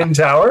not a twin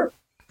tower."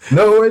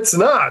 "No, it's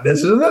not.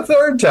 This is the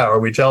third tower."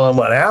 We tell them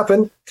what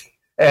happened.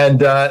 And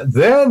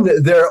then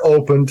they're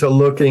open to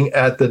looking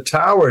at the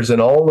towers and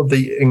all of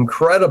the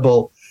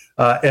incredible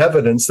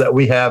evidence that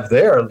we have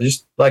there,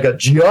 just like a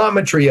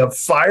geometry of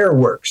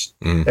fireworks,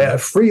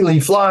 freely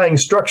flying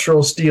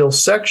structural steel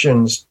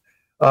sections,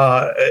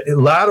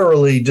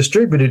 laterally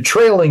distributed,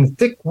 trailing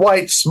thick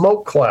white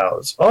smoke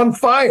clouds on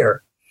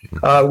fire,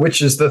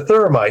 which is the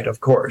thermite, of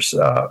course,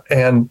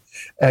 and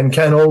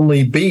can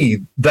only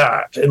be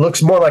that. It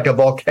looks more like a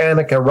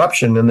volcanic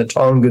eruption in the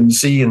Tongan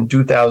Sea in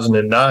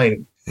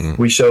 2009.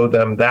 We show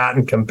them that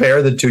and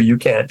compare the two. You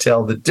can't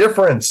tell the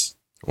difference.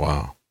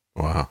 Wow.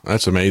 Wow,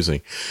 that's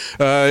amazing.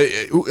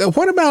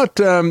 What about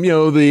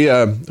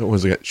what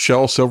was it?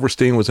 Shel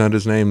Silverstein, was that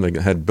his name? They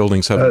had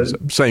Building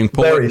 7, same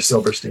Larry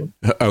Silverstein.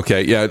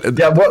 Okay, yeah,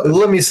 yeah. Well,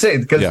 let me say,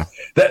 because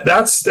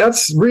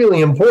that's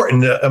really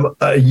important.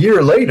 A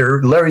year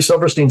later, Larry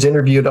Silverstein's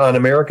interviewed on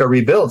America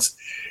Rebuilds,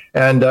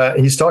 and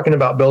he's talking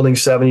about Building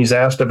 7. He's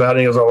asked about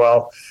it. He goes, "Oh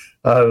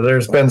well,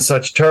 there's been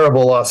such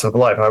terrible loss of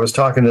life. I was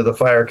talking to the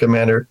fire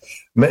commander.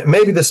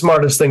 Maybe the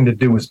smartest thing to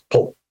do was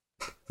pull."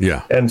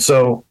 Yeah. And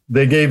so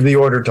they gave the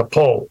order to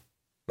pull,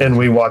 and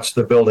we watched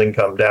the building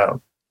come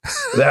down.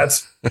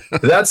 That's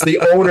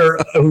the owner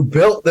who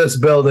built this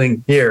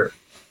building here.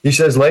 He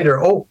says later,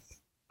 "Oh,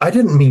 I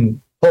didn't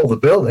mean pull the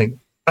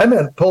building. I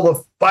meant pull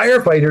the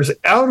firefighters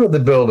out of the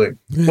building."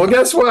 Yeah. Well,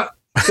 guess what?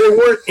 They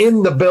weren't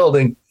in the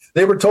building.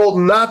 They were told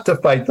not to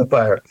fight the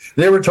fire.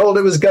 They were told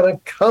it was going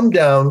to come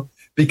down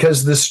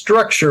because the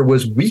structure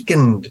was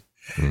weakened.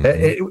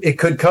 Mm-hmm. It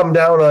could come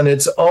down on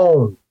its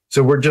own.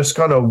 So we're just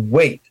going to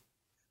wait.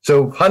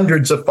 So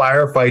hundreds of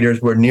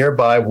firefighters were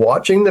nearby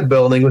watching the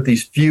building with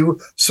these few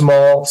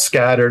small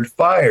scattered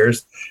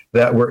fires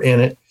that were in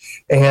it.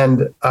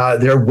 And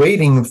they're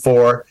waiting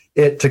for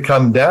it to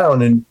come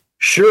down. And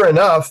sure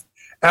enough,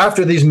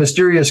 after these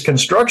mysterious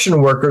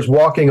construction workers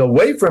walking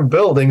away from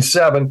Building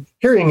 7,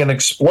 hearing an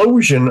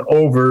explosion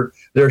over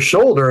their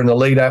shoulder in the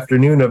late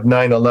afternoon of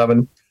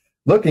 9/11,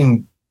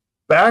 looking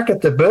back at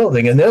the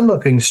building and then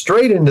looking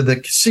straight into the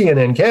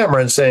CNN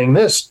camera and saying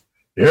this,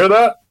 "You hear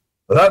that?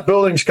 That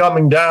building's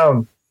coming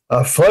down.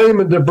 A flame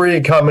and debris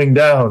coming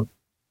down.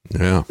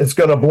 Yeah. It's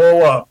going to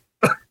blow up."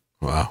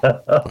 Wow.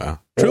 Wow.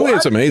 Truly,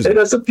 it's amazing. It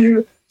has a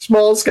few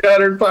small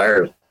scattered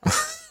fires.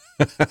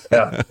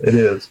 Yeah, it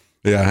is.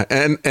 Yeah.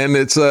 And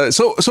it's,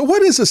 so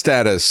what is the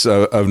status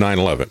of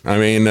 9/11? I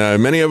mean,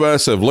 many of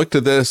us have looked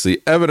at this.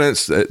 The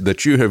evidence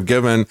that you have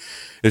given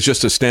is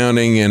just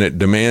astounding, and it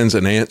demands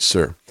an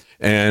answer.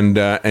 And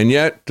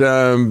yet,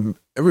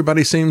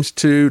 everybody seems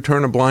to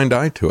turn a blind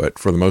eye to it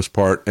for the most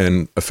part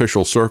in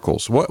official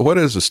circles. What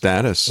is the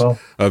status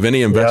of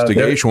any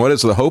investigation? What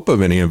is the hope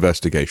of any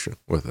investigation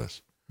with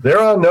this? They're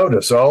on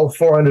notice. All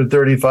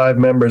 435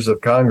 members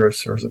of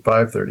Congress, or is it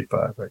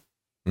 535? Right?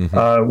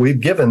 Mm-hmm. We've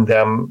given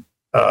them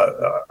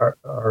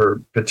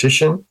our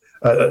petition.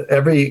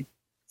 Every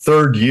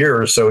third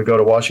year or so, we go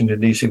to Washington,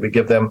 D.C., we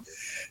give them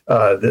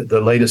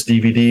the latest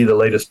DVD, the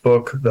latest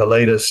book, the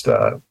latest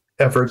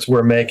efforts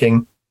we're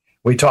making.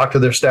 We talk to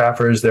their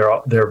staffers.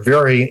 They're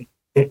very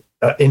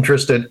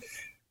interested.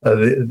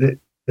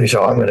 They say,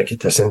 "Oh, I'm going to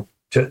get this in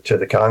to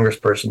the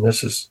congressperson.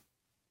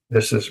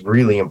 This is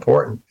really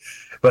important,"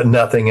 but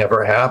nothing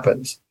ever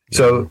happens.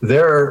 So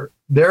they're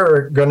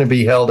going to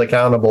be held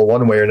accountable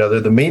one way or another.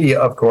 The media,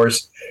 of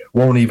course,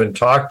 won't even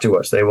talk to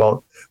us. They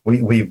won't.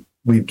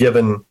 We've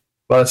given.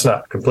 Well, it's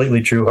not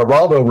completely true.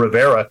 Geraldo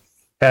Rivera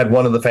had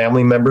one of the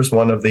family members,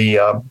 one of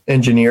the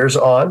engineers,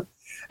 on,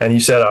 and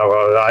he said,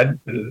 "Oh,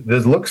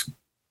 this looks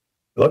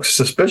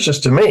suspicious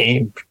to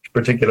me,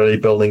 particularly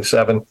Building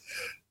 7.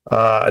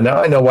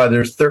 Now I know why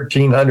there's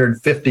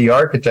 1,350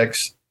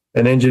 architects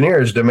and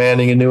engineers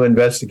demanding a new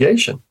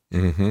investigation."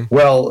 Mm-hmm.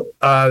 Well,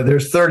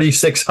 there's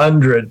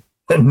 3,600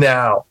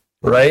 now,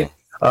 right?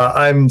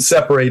 I'm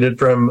separated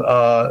from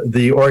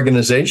the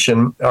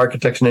organization,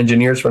 Architects and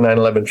Engineers for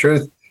 9/11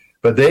 Truth,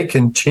 but they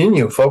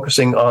continue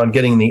focusing on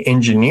getting the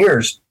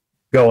engineers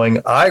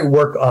going. I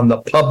work on the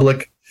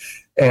public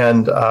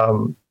and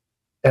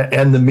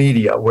the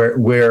media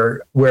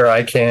where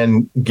I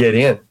can get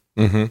in.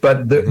 Mm-hmm.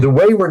 But the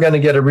way we're going to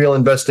get a real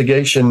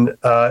investigation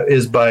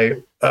is by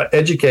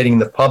educating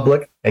the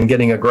public and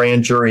getting a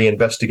grand jury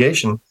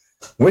investigation,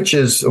 which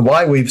is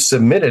why we've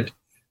submitted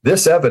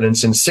this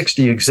evidence in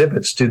 60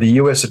 exhibits to the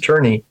U.S.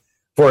 Attorney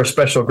for a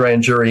special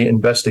grand jury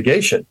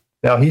investigation.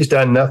 Now, he's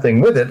done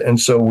nothing with it, and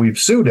so we've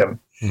sued him.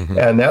 Mm-hmm.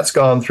 And that's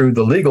gone through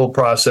the legal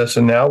process,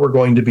 and now we're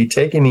going to be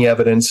taking the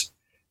evidence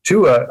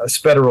to a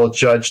federal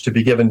judge to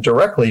be given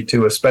directly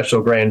to a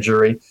special grand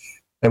jury.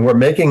 And we're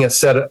making a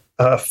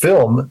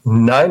film,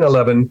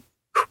 9/11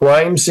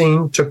 Crime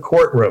Scene to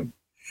Courtroom.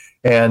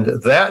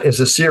 And that is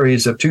a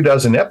series of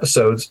 24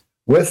 episodes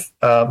with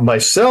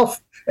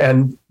myself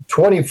and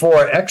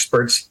 24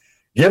 experts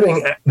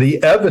giving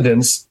the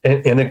evidence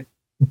in a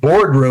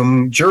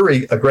boardroom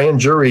jury, a grand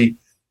jury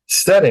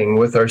setting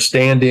with our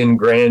stand-in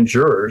grand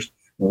jurors.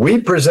 We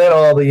present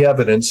all the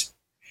evidence,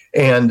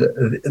 and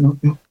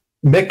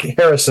Mick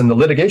Harrison, the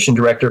litigation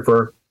director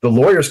for the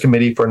Lawyers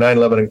Committee for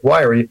 9/11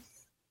 Inquiry,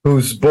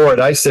 whose board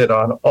I sit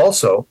on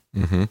also,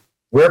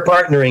 we're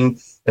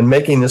partnering and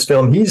making this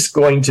film. He's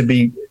going to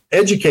be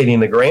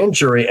educating the grand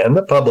jury and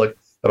the public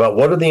about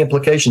what are the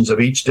implications of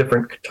each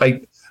different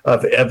type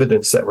of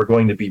evidence that we're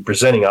going to be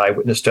presenting,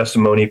 eyewitness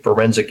testimony,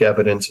 forensic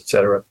evidence, et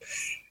cetera.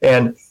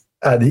 And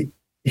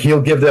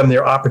he'll give them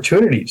their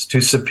opportunities to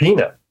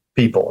subpoena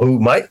people who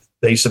might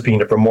they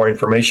subpoena for more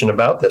information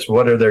about this.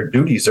 What are their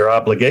duties, their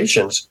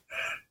obligations?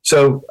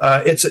 So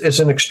it's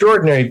an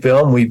extraordinary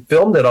film. We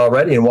filmed it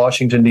already in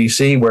Washington,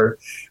 D.C. We're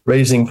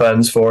raising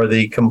funds for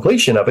the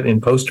completion of it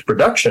in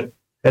post-production.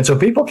 And so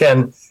people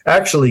can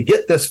actually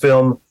get this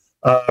film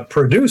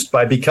produced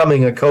by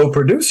becoming a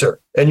co-producer,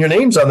 and your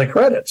name's on the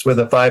credits with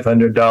a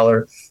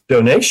 $500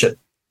 donation.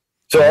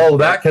 So all of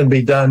that can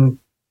be done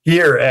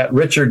here at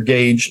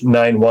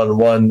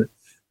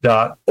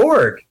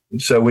richardgage911.org.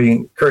 So we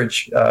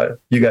encourage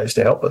you guys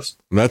to help us.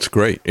 That's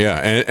great.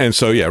 Yeah. And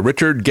so,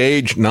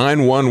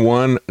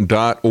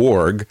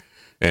 richardgage911.org.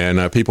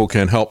 And people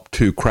can help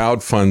to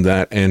crowdfund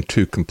that and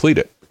to complete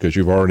it, because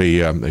you've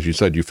already, as you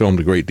said, you filmed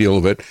a great deal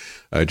of it.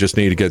 Just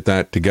need to get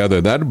that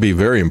together. That would be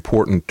very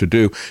important to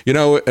do. You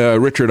know,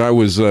 Richard, I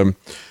was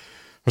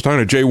talking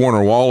to J.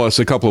 Warner Wallace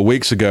a couple of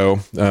weeks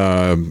ago.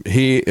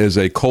 He is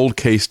a cold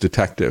case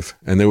detective,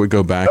 and they would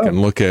go back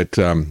and look at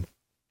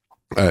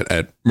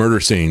murder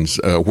scenes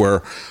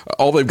where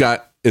all they've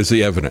got is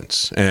the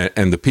evidence,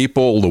 and the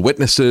people, the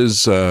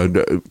witnesses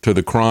to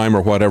the crime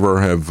or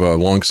whatever have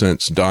long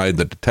since died.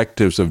 The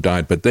detectives have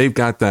died, but they've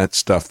got that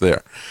stuff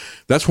there.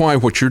 That's why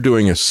what you're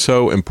doing is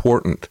so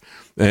important.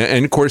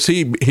 And of course,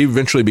 he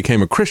eventually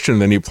became a Christian.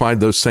 Then he applied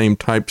those same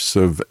types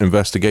of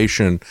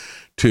investigation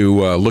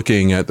to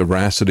looking at the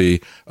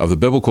veracity of the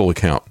biblical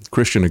account,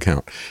 Christian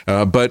account.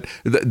 But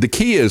the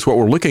key is what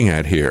we're looking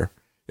at here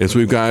is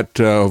we've got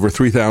over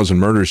 3,000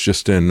 murders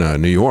just in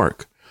New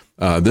York.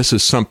 This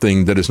is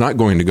something that is not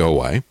going to go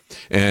away.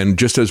 And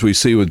just as we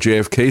see with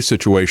JFK's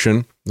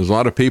situation, there's a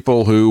lot of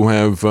people who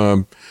have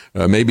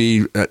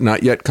maybe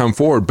not yet come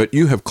forward, but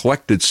you have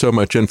collected so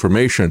much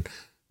information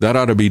that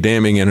ought to be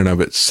damning in and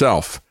of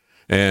itself.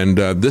 And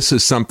this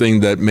is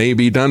something that may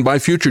be done by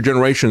future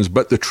generations,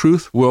 but the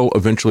truth will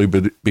eventually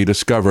be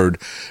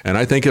discovered. And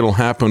I think it'll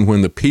happen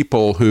when the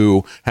people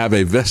who have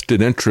a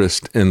vested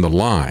interest in the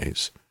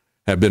lies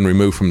have been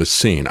removed from the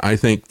scene. I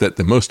think that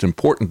the most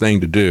important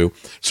thing to do,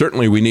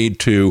 certainly we need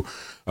to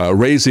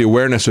raise the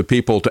awareness of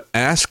people to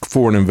ask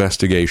for an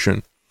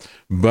investigation,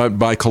 but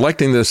by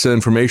collecting this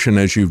information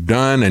as you've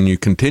done and you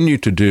continue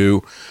to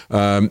do,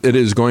 it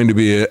is going to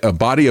be a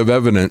body of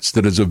evidence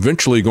that is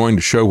eventually going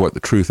to show what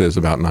the truth is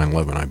about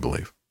 9/11, I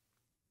believe.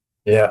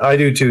 Yeah, I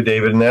do too,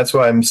 David, and that's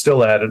why I'm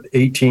still at it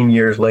 18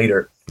 years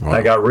later. Wow.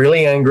 I got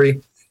really angry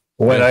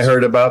when I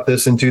heard about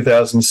this in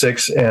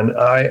 2006, and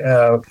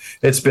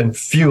it's been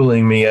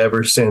fueling me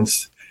ever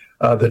since.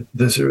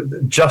 This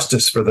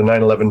justice for the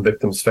 9/11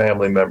 victims'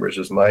 family members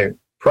is my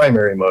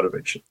primary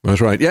motivation.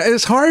 That's right. Yeah,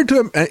 it's hard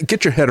to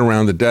get your head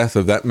around the death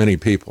of that many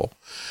people.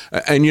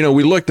 And, you know,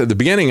 we looked at the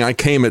beginning, I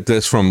came at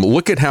this from,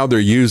 look at how they're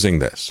using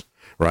this,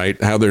 right?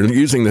 How they're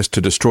using this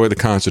to destroy the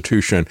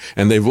Constitution.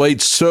 And they've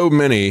laid so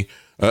many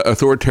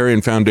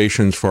authoritarian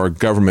foundations for our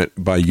government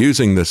by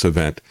using this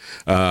event.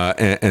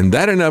 And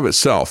that in and of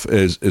itself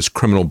is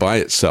criminal by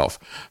itself.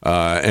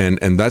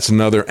 And that's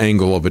another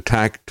angle of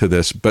attack to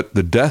this. But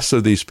the deaths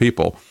of these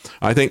people,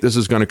 I think this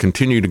is going to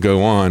continue to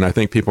go on. I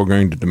think people are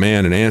going to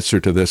demand an answer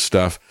to this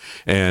stuff.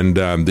 And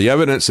the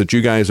evidence that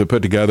you guys have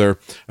put together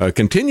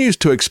continues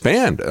to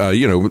expand.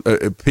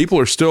 People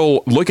are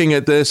still looking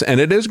at this, and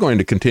it is going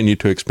to continue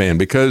to expand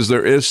because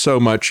there is so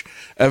much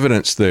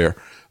evidence there.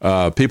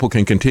 People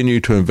can continue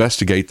to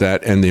investigate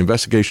that, and the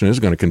investigation is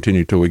going to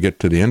continue till we get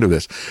to the end of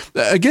this.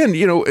 Again,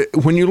 you know,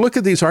 when you look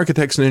at these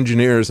architects and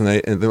engineers,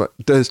 to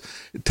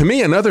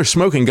me, another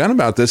smoking gun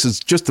about this is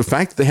just the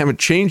fact that they haven't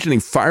changed any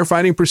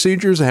firefighting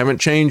procedures, they haven't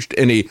changed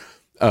any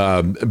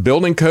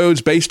building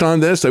codes based on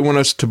this. They want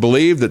us to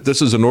believe that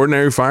this is an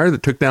ordinary fire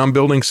that took down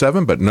Building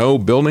 7, but no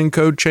building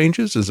code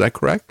changes. Is that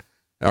correct?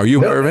 Are you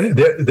aware of any?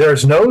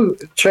 There's no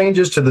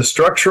changes to the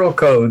structural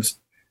codes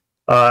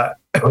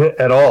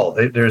at all.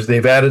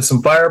 They've added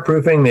some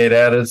fireproofing. They've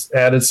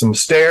added some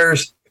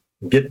stairs,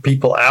 get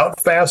people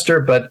out faster,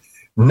 but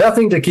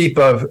nothing to keep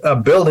a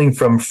building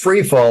from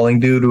free falling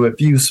due to a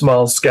few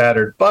small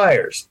scattered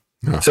fires.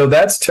 Huh. So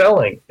that's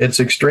telling. It's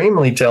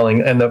extremely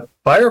telling. And the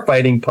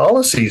firefighting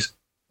policies,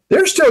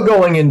 they're still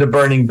going into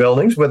burning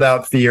buildings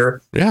without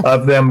fear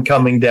of them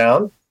coming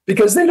down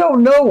because they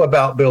don't know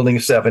about Building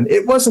 7.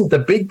 It wasn't the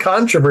big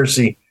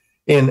controversy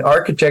in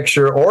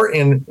architecture or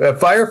in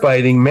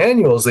firefighting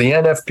manuals. The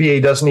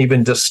NFPA doesn't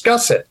even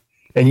discuss it,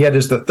 and yet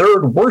is the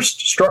third worst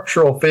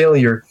structural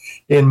failure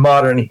in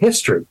modern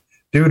history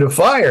due to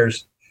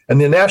fires. And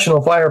the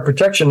National Fire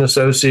Protection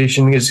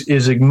Association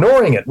is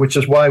ignoring it, which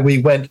is why we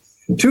went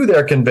to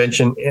their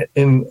convention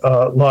in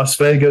Las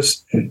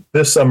Vegas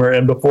this summer,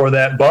 and before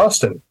that,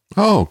 Boston.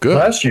 Oh, good.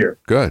 Last year.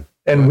 Good.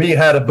 And we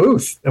had a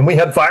booth, and we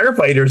had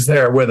firefighters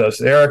there with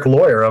us. Eric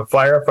Lawyer of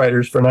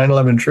Firefighters for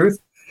 9/11 Truth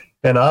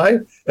and I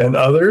and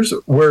others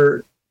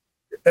were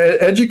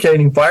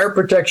educating fire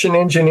protection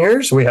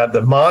engineers. We had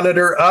the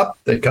monitor up.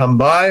 They come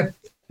by.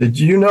 Did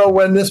you know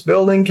when this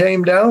building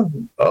came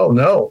down? Oh,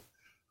 no.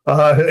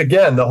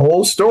 Again, the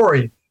whole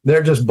story.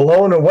 They're just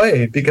blown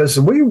away because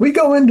we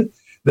go into,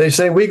 they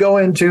say we go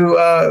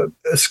into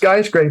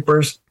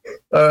skyscrapers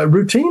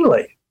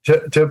routinely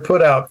to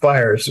put out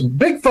fires,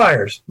 big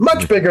fires,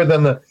 much bigger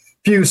than the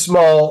few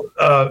small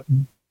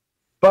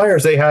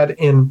fires they had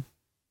in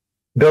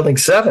Building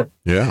 7.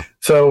 Yeah.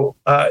 So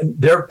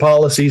their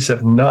policies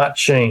have not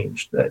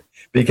changed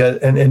because,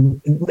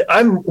 and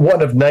I'm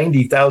one of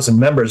 90,000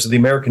 members of the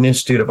American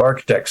Institute of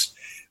Architects,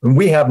 and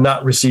we have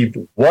not received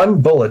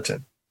one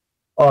bulletin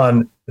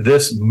on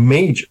this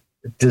major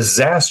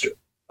disaster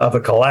of a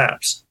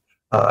collapse.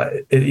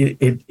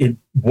 It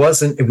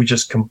wasn't, it was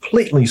just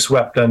completely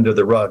swept under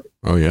the rug.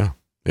 Oh, yeah.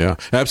 Yeah,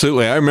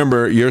 absolutely. I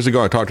remember years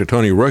ago, I talked to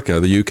Tony Rook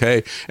of the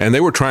UK, and they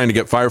were trying to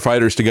get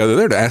firefighters together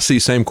there to ask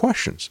these same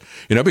questions,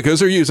 because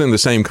they're using the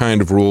same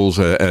kind of rules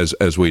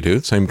as we do,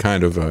 same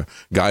kind of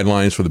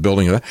guidelines for the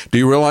building of that. Do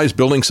you realize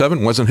Building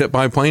 7 wasn't hit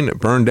by a plane?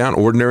 It burned down,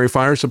 ordinary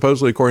fire,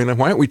 supposedly, according to them.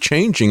 Why aren't we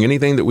changing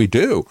anything that we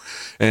do?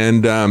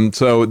 And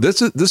so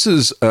this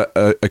is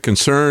a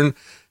concern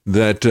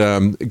that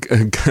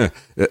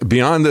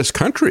beyond this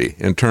country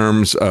in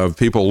terms of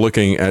people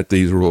looking at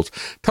these rules.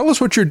 Tell us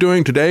what you're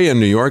doing today in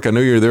New York. I know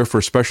you're there for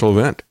a special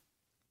event.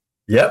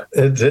 Yep,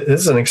 this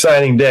is an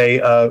exciting day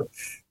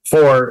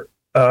for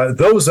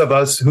those of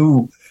us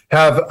who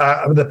have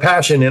the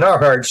passion in our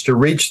hearts to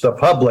reach the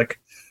public.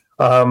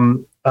 I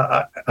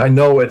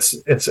know it's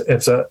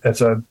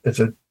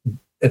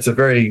a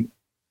very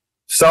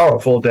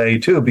sorrowful day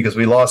too, because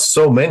we lost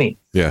so many.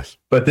 Yes.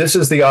 But this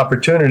is the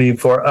opportunity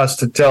for us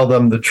to tell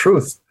them the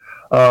truth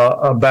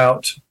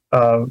about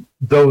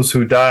those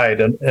who died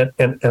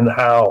and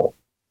how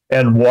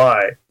and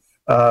why.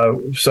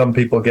 Some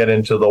people get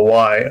into the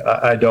why.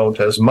 I don't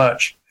as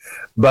much.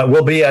 But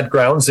we'll be at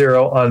Ground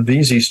Zero on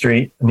Vesey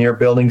Street near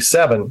Building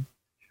 7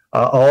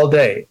 all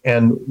day.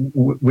 And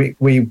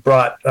we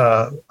brought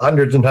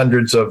hundreds and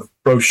hundreds of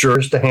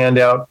brochures to hand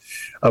out.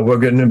 We're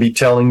going to be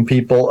telling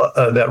people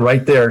that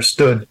right there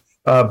stood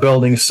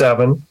Building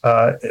 7,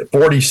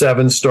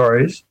 47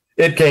 stories.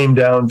 It came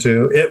down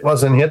to, it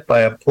wasn't hit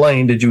by a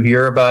plane. Did you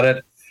hear about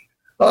it?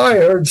 I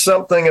heard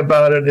something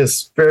about it.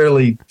 It's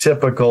fairly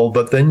typical,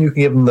 but then you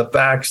can give them the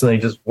facts and they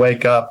just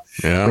wake up.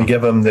 Yeah. We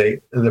give them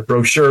the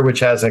brochure,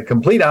 which has a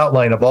complete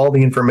outline of all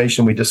the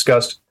information we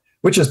discussed,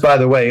 which is, by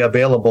the way,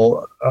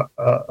 available,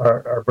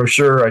 our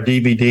brochure, our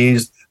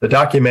DVDs, the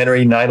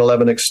documentary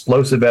 9/11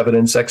 Explosive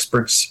Evidence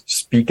Experts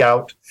Speak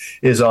Out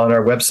is on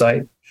our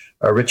website,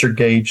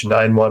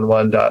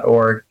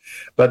 richardgage911.org.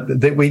 But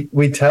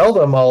we tell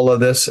them all of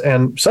this,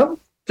 and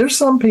there's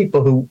some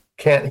people who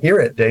can't hear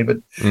it,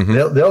 David.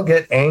 Mm-hmm. They'll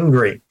get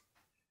angry,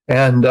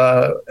 and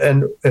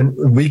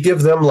we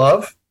give them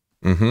love.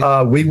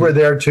 Mm-hmm. We were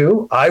there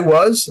too. I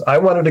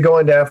wanted to go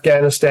into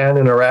Afghanistan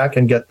and Iraq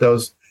and get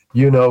those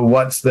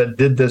whats that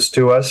did this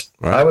to us.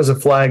 Right. I was a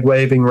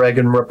flag-waving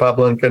Reagan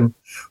Republican.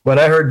 When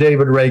I heard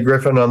David Ray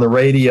Griffin on the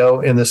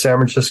radio in the San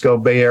Francisco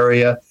Bay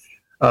Area,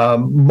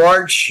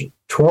 March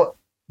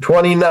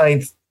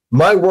 29th,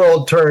 my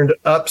world turned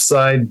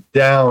upside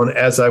down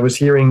as I was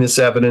hearing this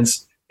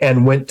evidence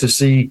and went to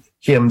see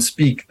him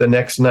speak the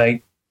next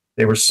night.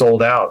 They were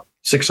sold out.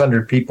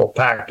 600 people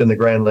packed in the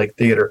Grand Lake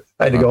Theater.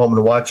 I had to go home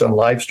and watch on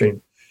live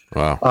stream.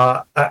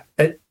 Wow. I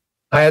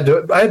had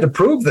to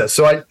prove this.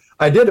 So I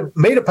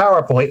made a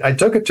PowerPoint. I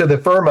took it to the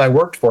firm I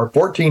worked for,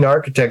 14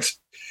 architects,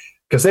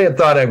 because they had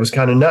thought I was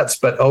kind of nuts.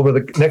 But over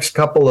the next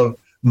couple of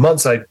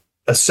months, I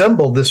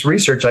assembled this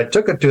research. I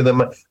took it to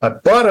them. I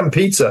bought them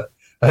pizza.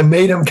 I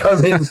made them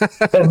come in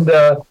and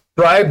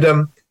bribed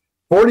them.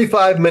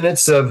 45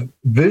 minutes of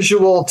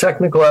visual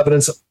technical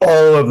evidence.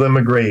 All of them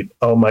agreed.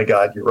 Oh, my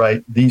God, you're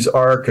right. These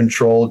are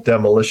controlled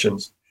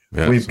demolitions.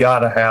 Yes. We've got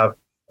to have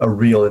a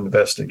real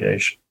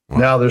investigation. Wow.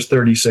 Now there's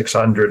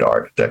 3,600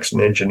 architects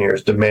and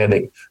engineers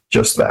demanding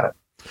just that.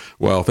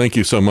 Well, thank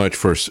you so much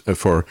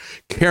for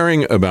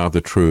caring about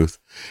the truth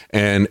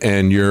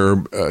and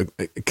your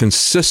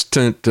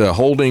consistent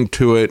holding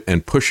to it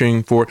and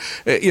pushing for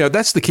it.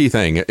 That's the key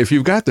thing. If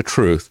you've got the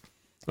truth,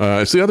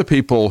 it's the other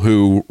people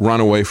who run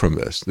away from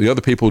this, the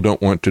other people who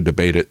don't want to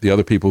debate it, the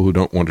other people who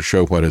don't want to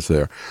show what is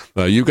there.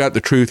 You've got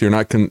the truth. You're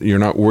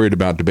not worried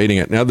about debating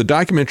it. Now, the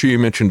documentary you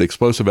mentioned,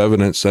 Explosive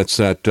Evidence, that's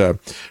at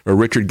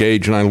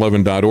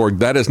richardgage911.org.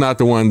 That is not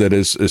the one that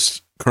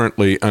is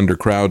currently under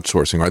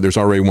crowdsourcing, right? There's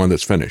already one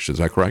that's finished. Is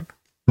that correct?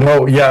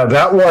 No, yeah,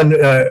 that one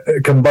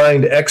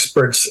combined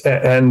experts,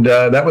 and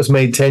that was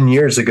made 10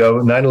 years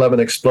ago. 9/11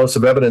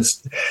 Explosive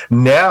Evidence.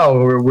 Now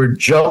we're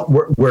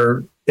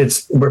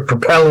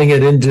propelling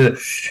it into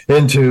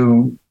a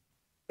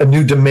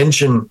new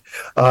dimension.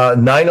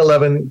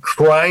 9/11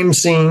 crime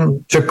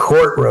scene to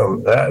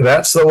courtroom.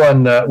 That's the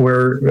one that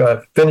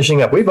we're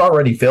finishing up. We've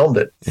already filmed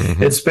it.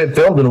 Mm-hmm. It's been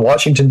filmed in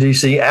Washington,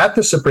 D.C. at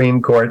the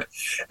Supreme Court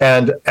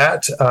and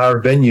at our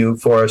venue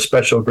for a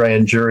special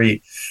grand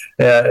jury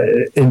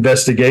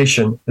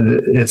investigation.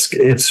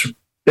 It's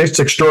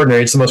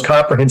extraordinary. It's the most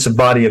comprehensive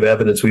body of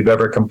evidence we've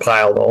ever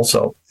compiled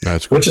also.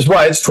 That's great. Which is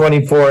why it's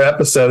 24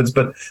 episodes,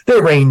 but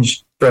they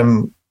range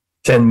from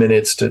 10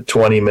 minutes to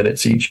 20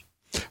 minutes each.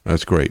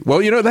 That's great. Well,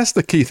 that's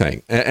the key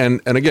thing.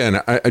 And again,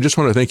 I just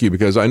want to thank you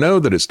because I know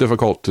that it's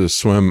difficult to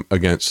swim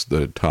against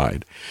the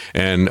tide.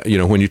 And,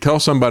 when you tell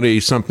somebody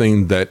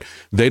something that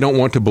they don't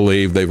want to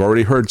believe, they've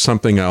already heard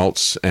something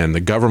else, and the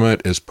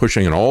government is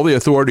pushing, and all the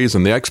authorities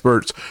and the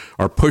experts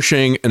are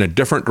pushing in a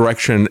different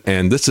direction,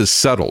 and this is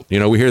settled.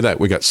 We hear that.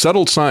 We got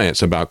settled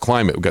science about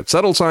climate. We got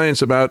settled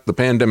science about the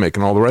pandemic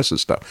and all the rest of the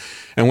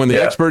stuff. And when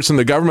the experts and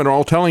the government are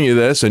all telling you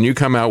this, and you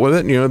come out with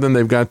it, then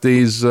they've got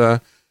these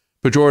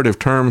pejorative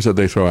terms that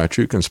they throw at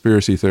you,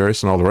 conspiracy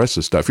theorists and all the rest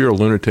of the stuff. You're a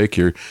lunatic,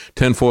 you're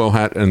tinfoil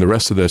hat and the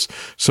rest of this.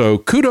 So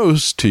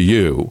kudos to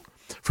you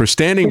for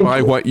standing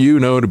by what you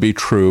know to be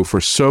true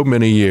for so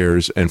many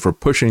years and for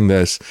pushing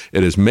this.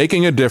 It is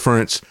making a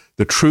difference.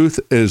 The truth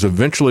is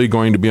eventually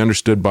going to be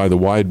understood by the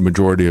wide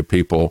majority of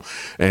people,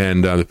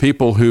 and the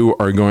people who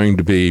are going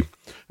to be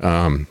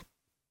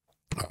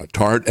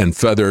tarred and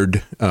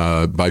feathered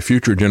by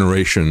future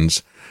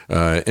generations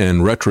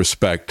in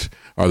retrospect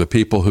are the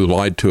people who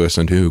lied to us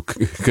and who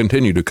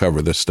continue to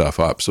cover this stuff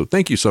up. So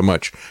thank you so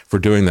much for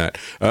doing that.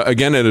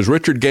 Again, it is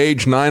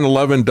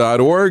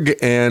richardgage911.org.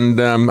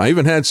 And I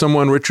even had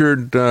someone,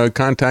 Richard,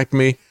 contact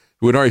me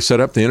who had already set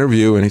up the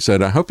interview. And he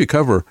said, I hope you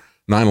cover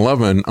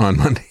 9/11 on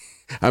Monday.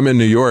 I'm in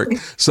New York.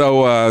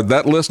 So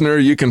that listener,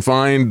 you can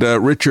find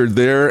Richard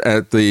there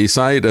at the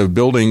site of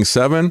Building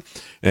 7.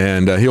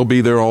 And he'll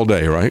be there all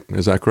day, right?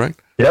 Is that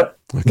correct? Yep.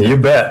 Okay. You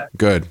bet.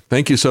 Good.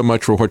 Thank you so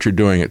much for what you're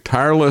doing. A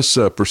tireless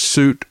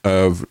pursuit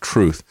of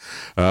truth.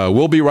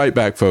 We'll be right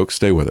back, folks.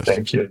 Stay with us.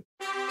 Thank you.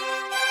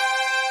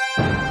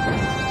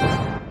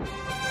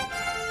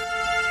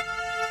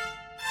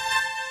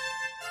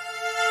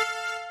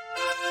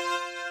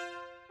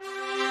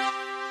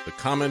 The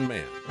common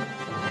man.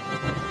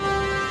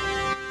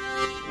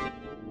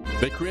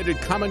 They created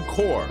Common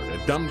Core to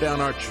dumb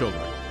down our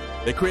children.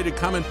 They created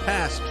Common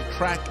Pass to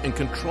track and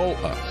control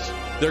us.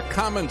 Their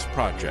Commons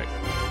Project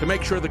to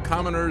make sure the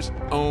commoners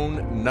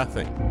own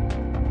nothing.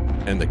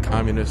 And the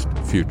communist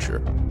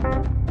future.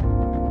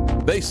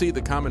 They see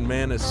the common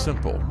man as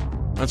simple,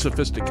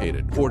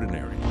 unsophisticated,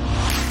 ordinary.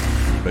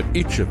 But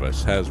each of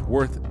us has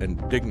worth and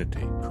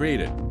dignity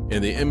created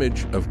in the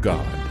image of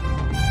God.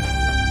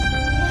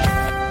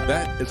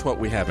 That is what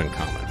we have in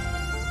common.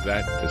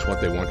 That is what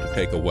they want to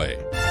take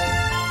away.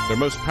 Their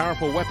most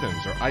powerful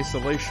weapons are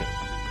isolation,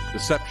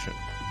 deception,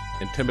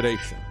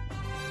 intimidation.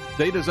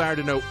 They desire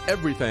to know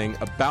everything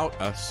about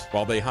us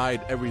while they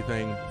hide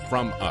everything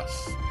from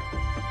us.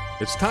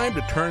 It's time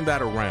to turn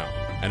that around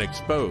and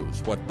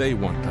expose what they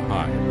want to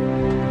hide.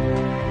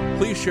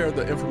 Please share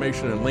the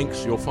information and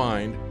links you'll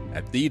find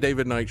at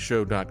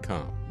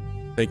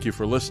thedavidknightshow.com. Thank you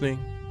for listening.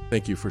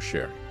 Thank you for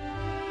sharing.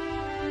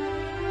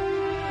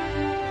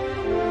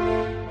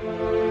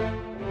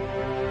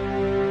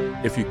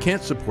 If you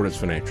can't support us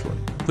financially,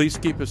 please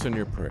keep us in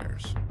your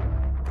prayers.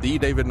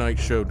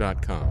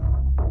 thedavidknightshow.com.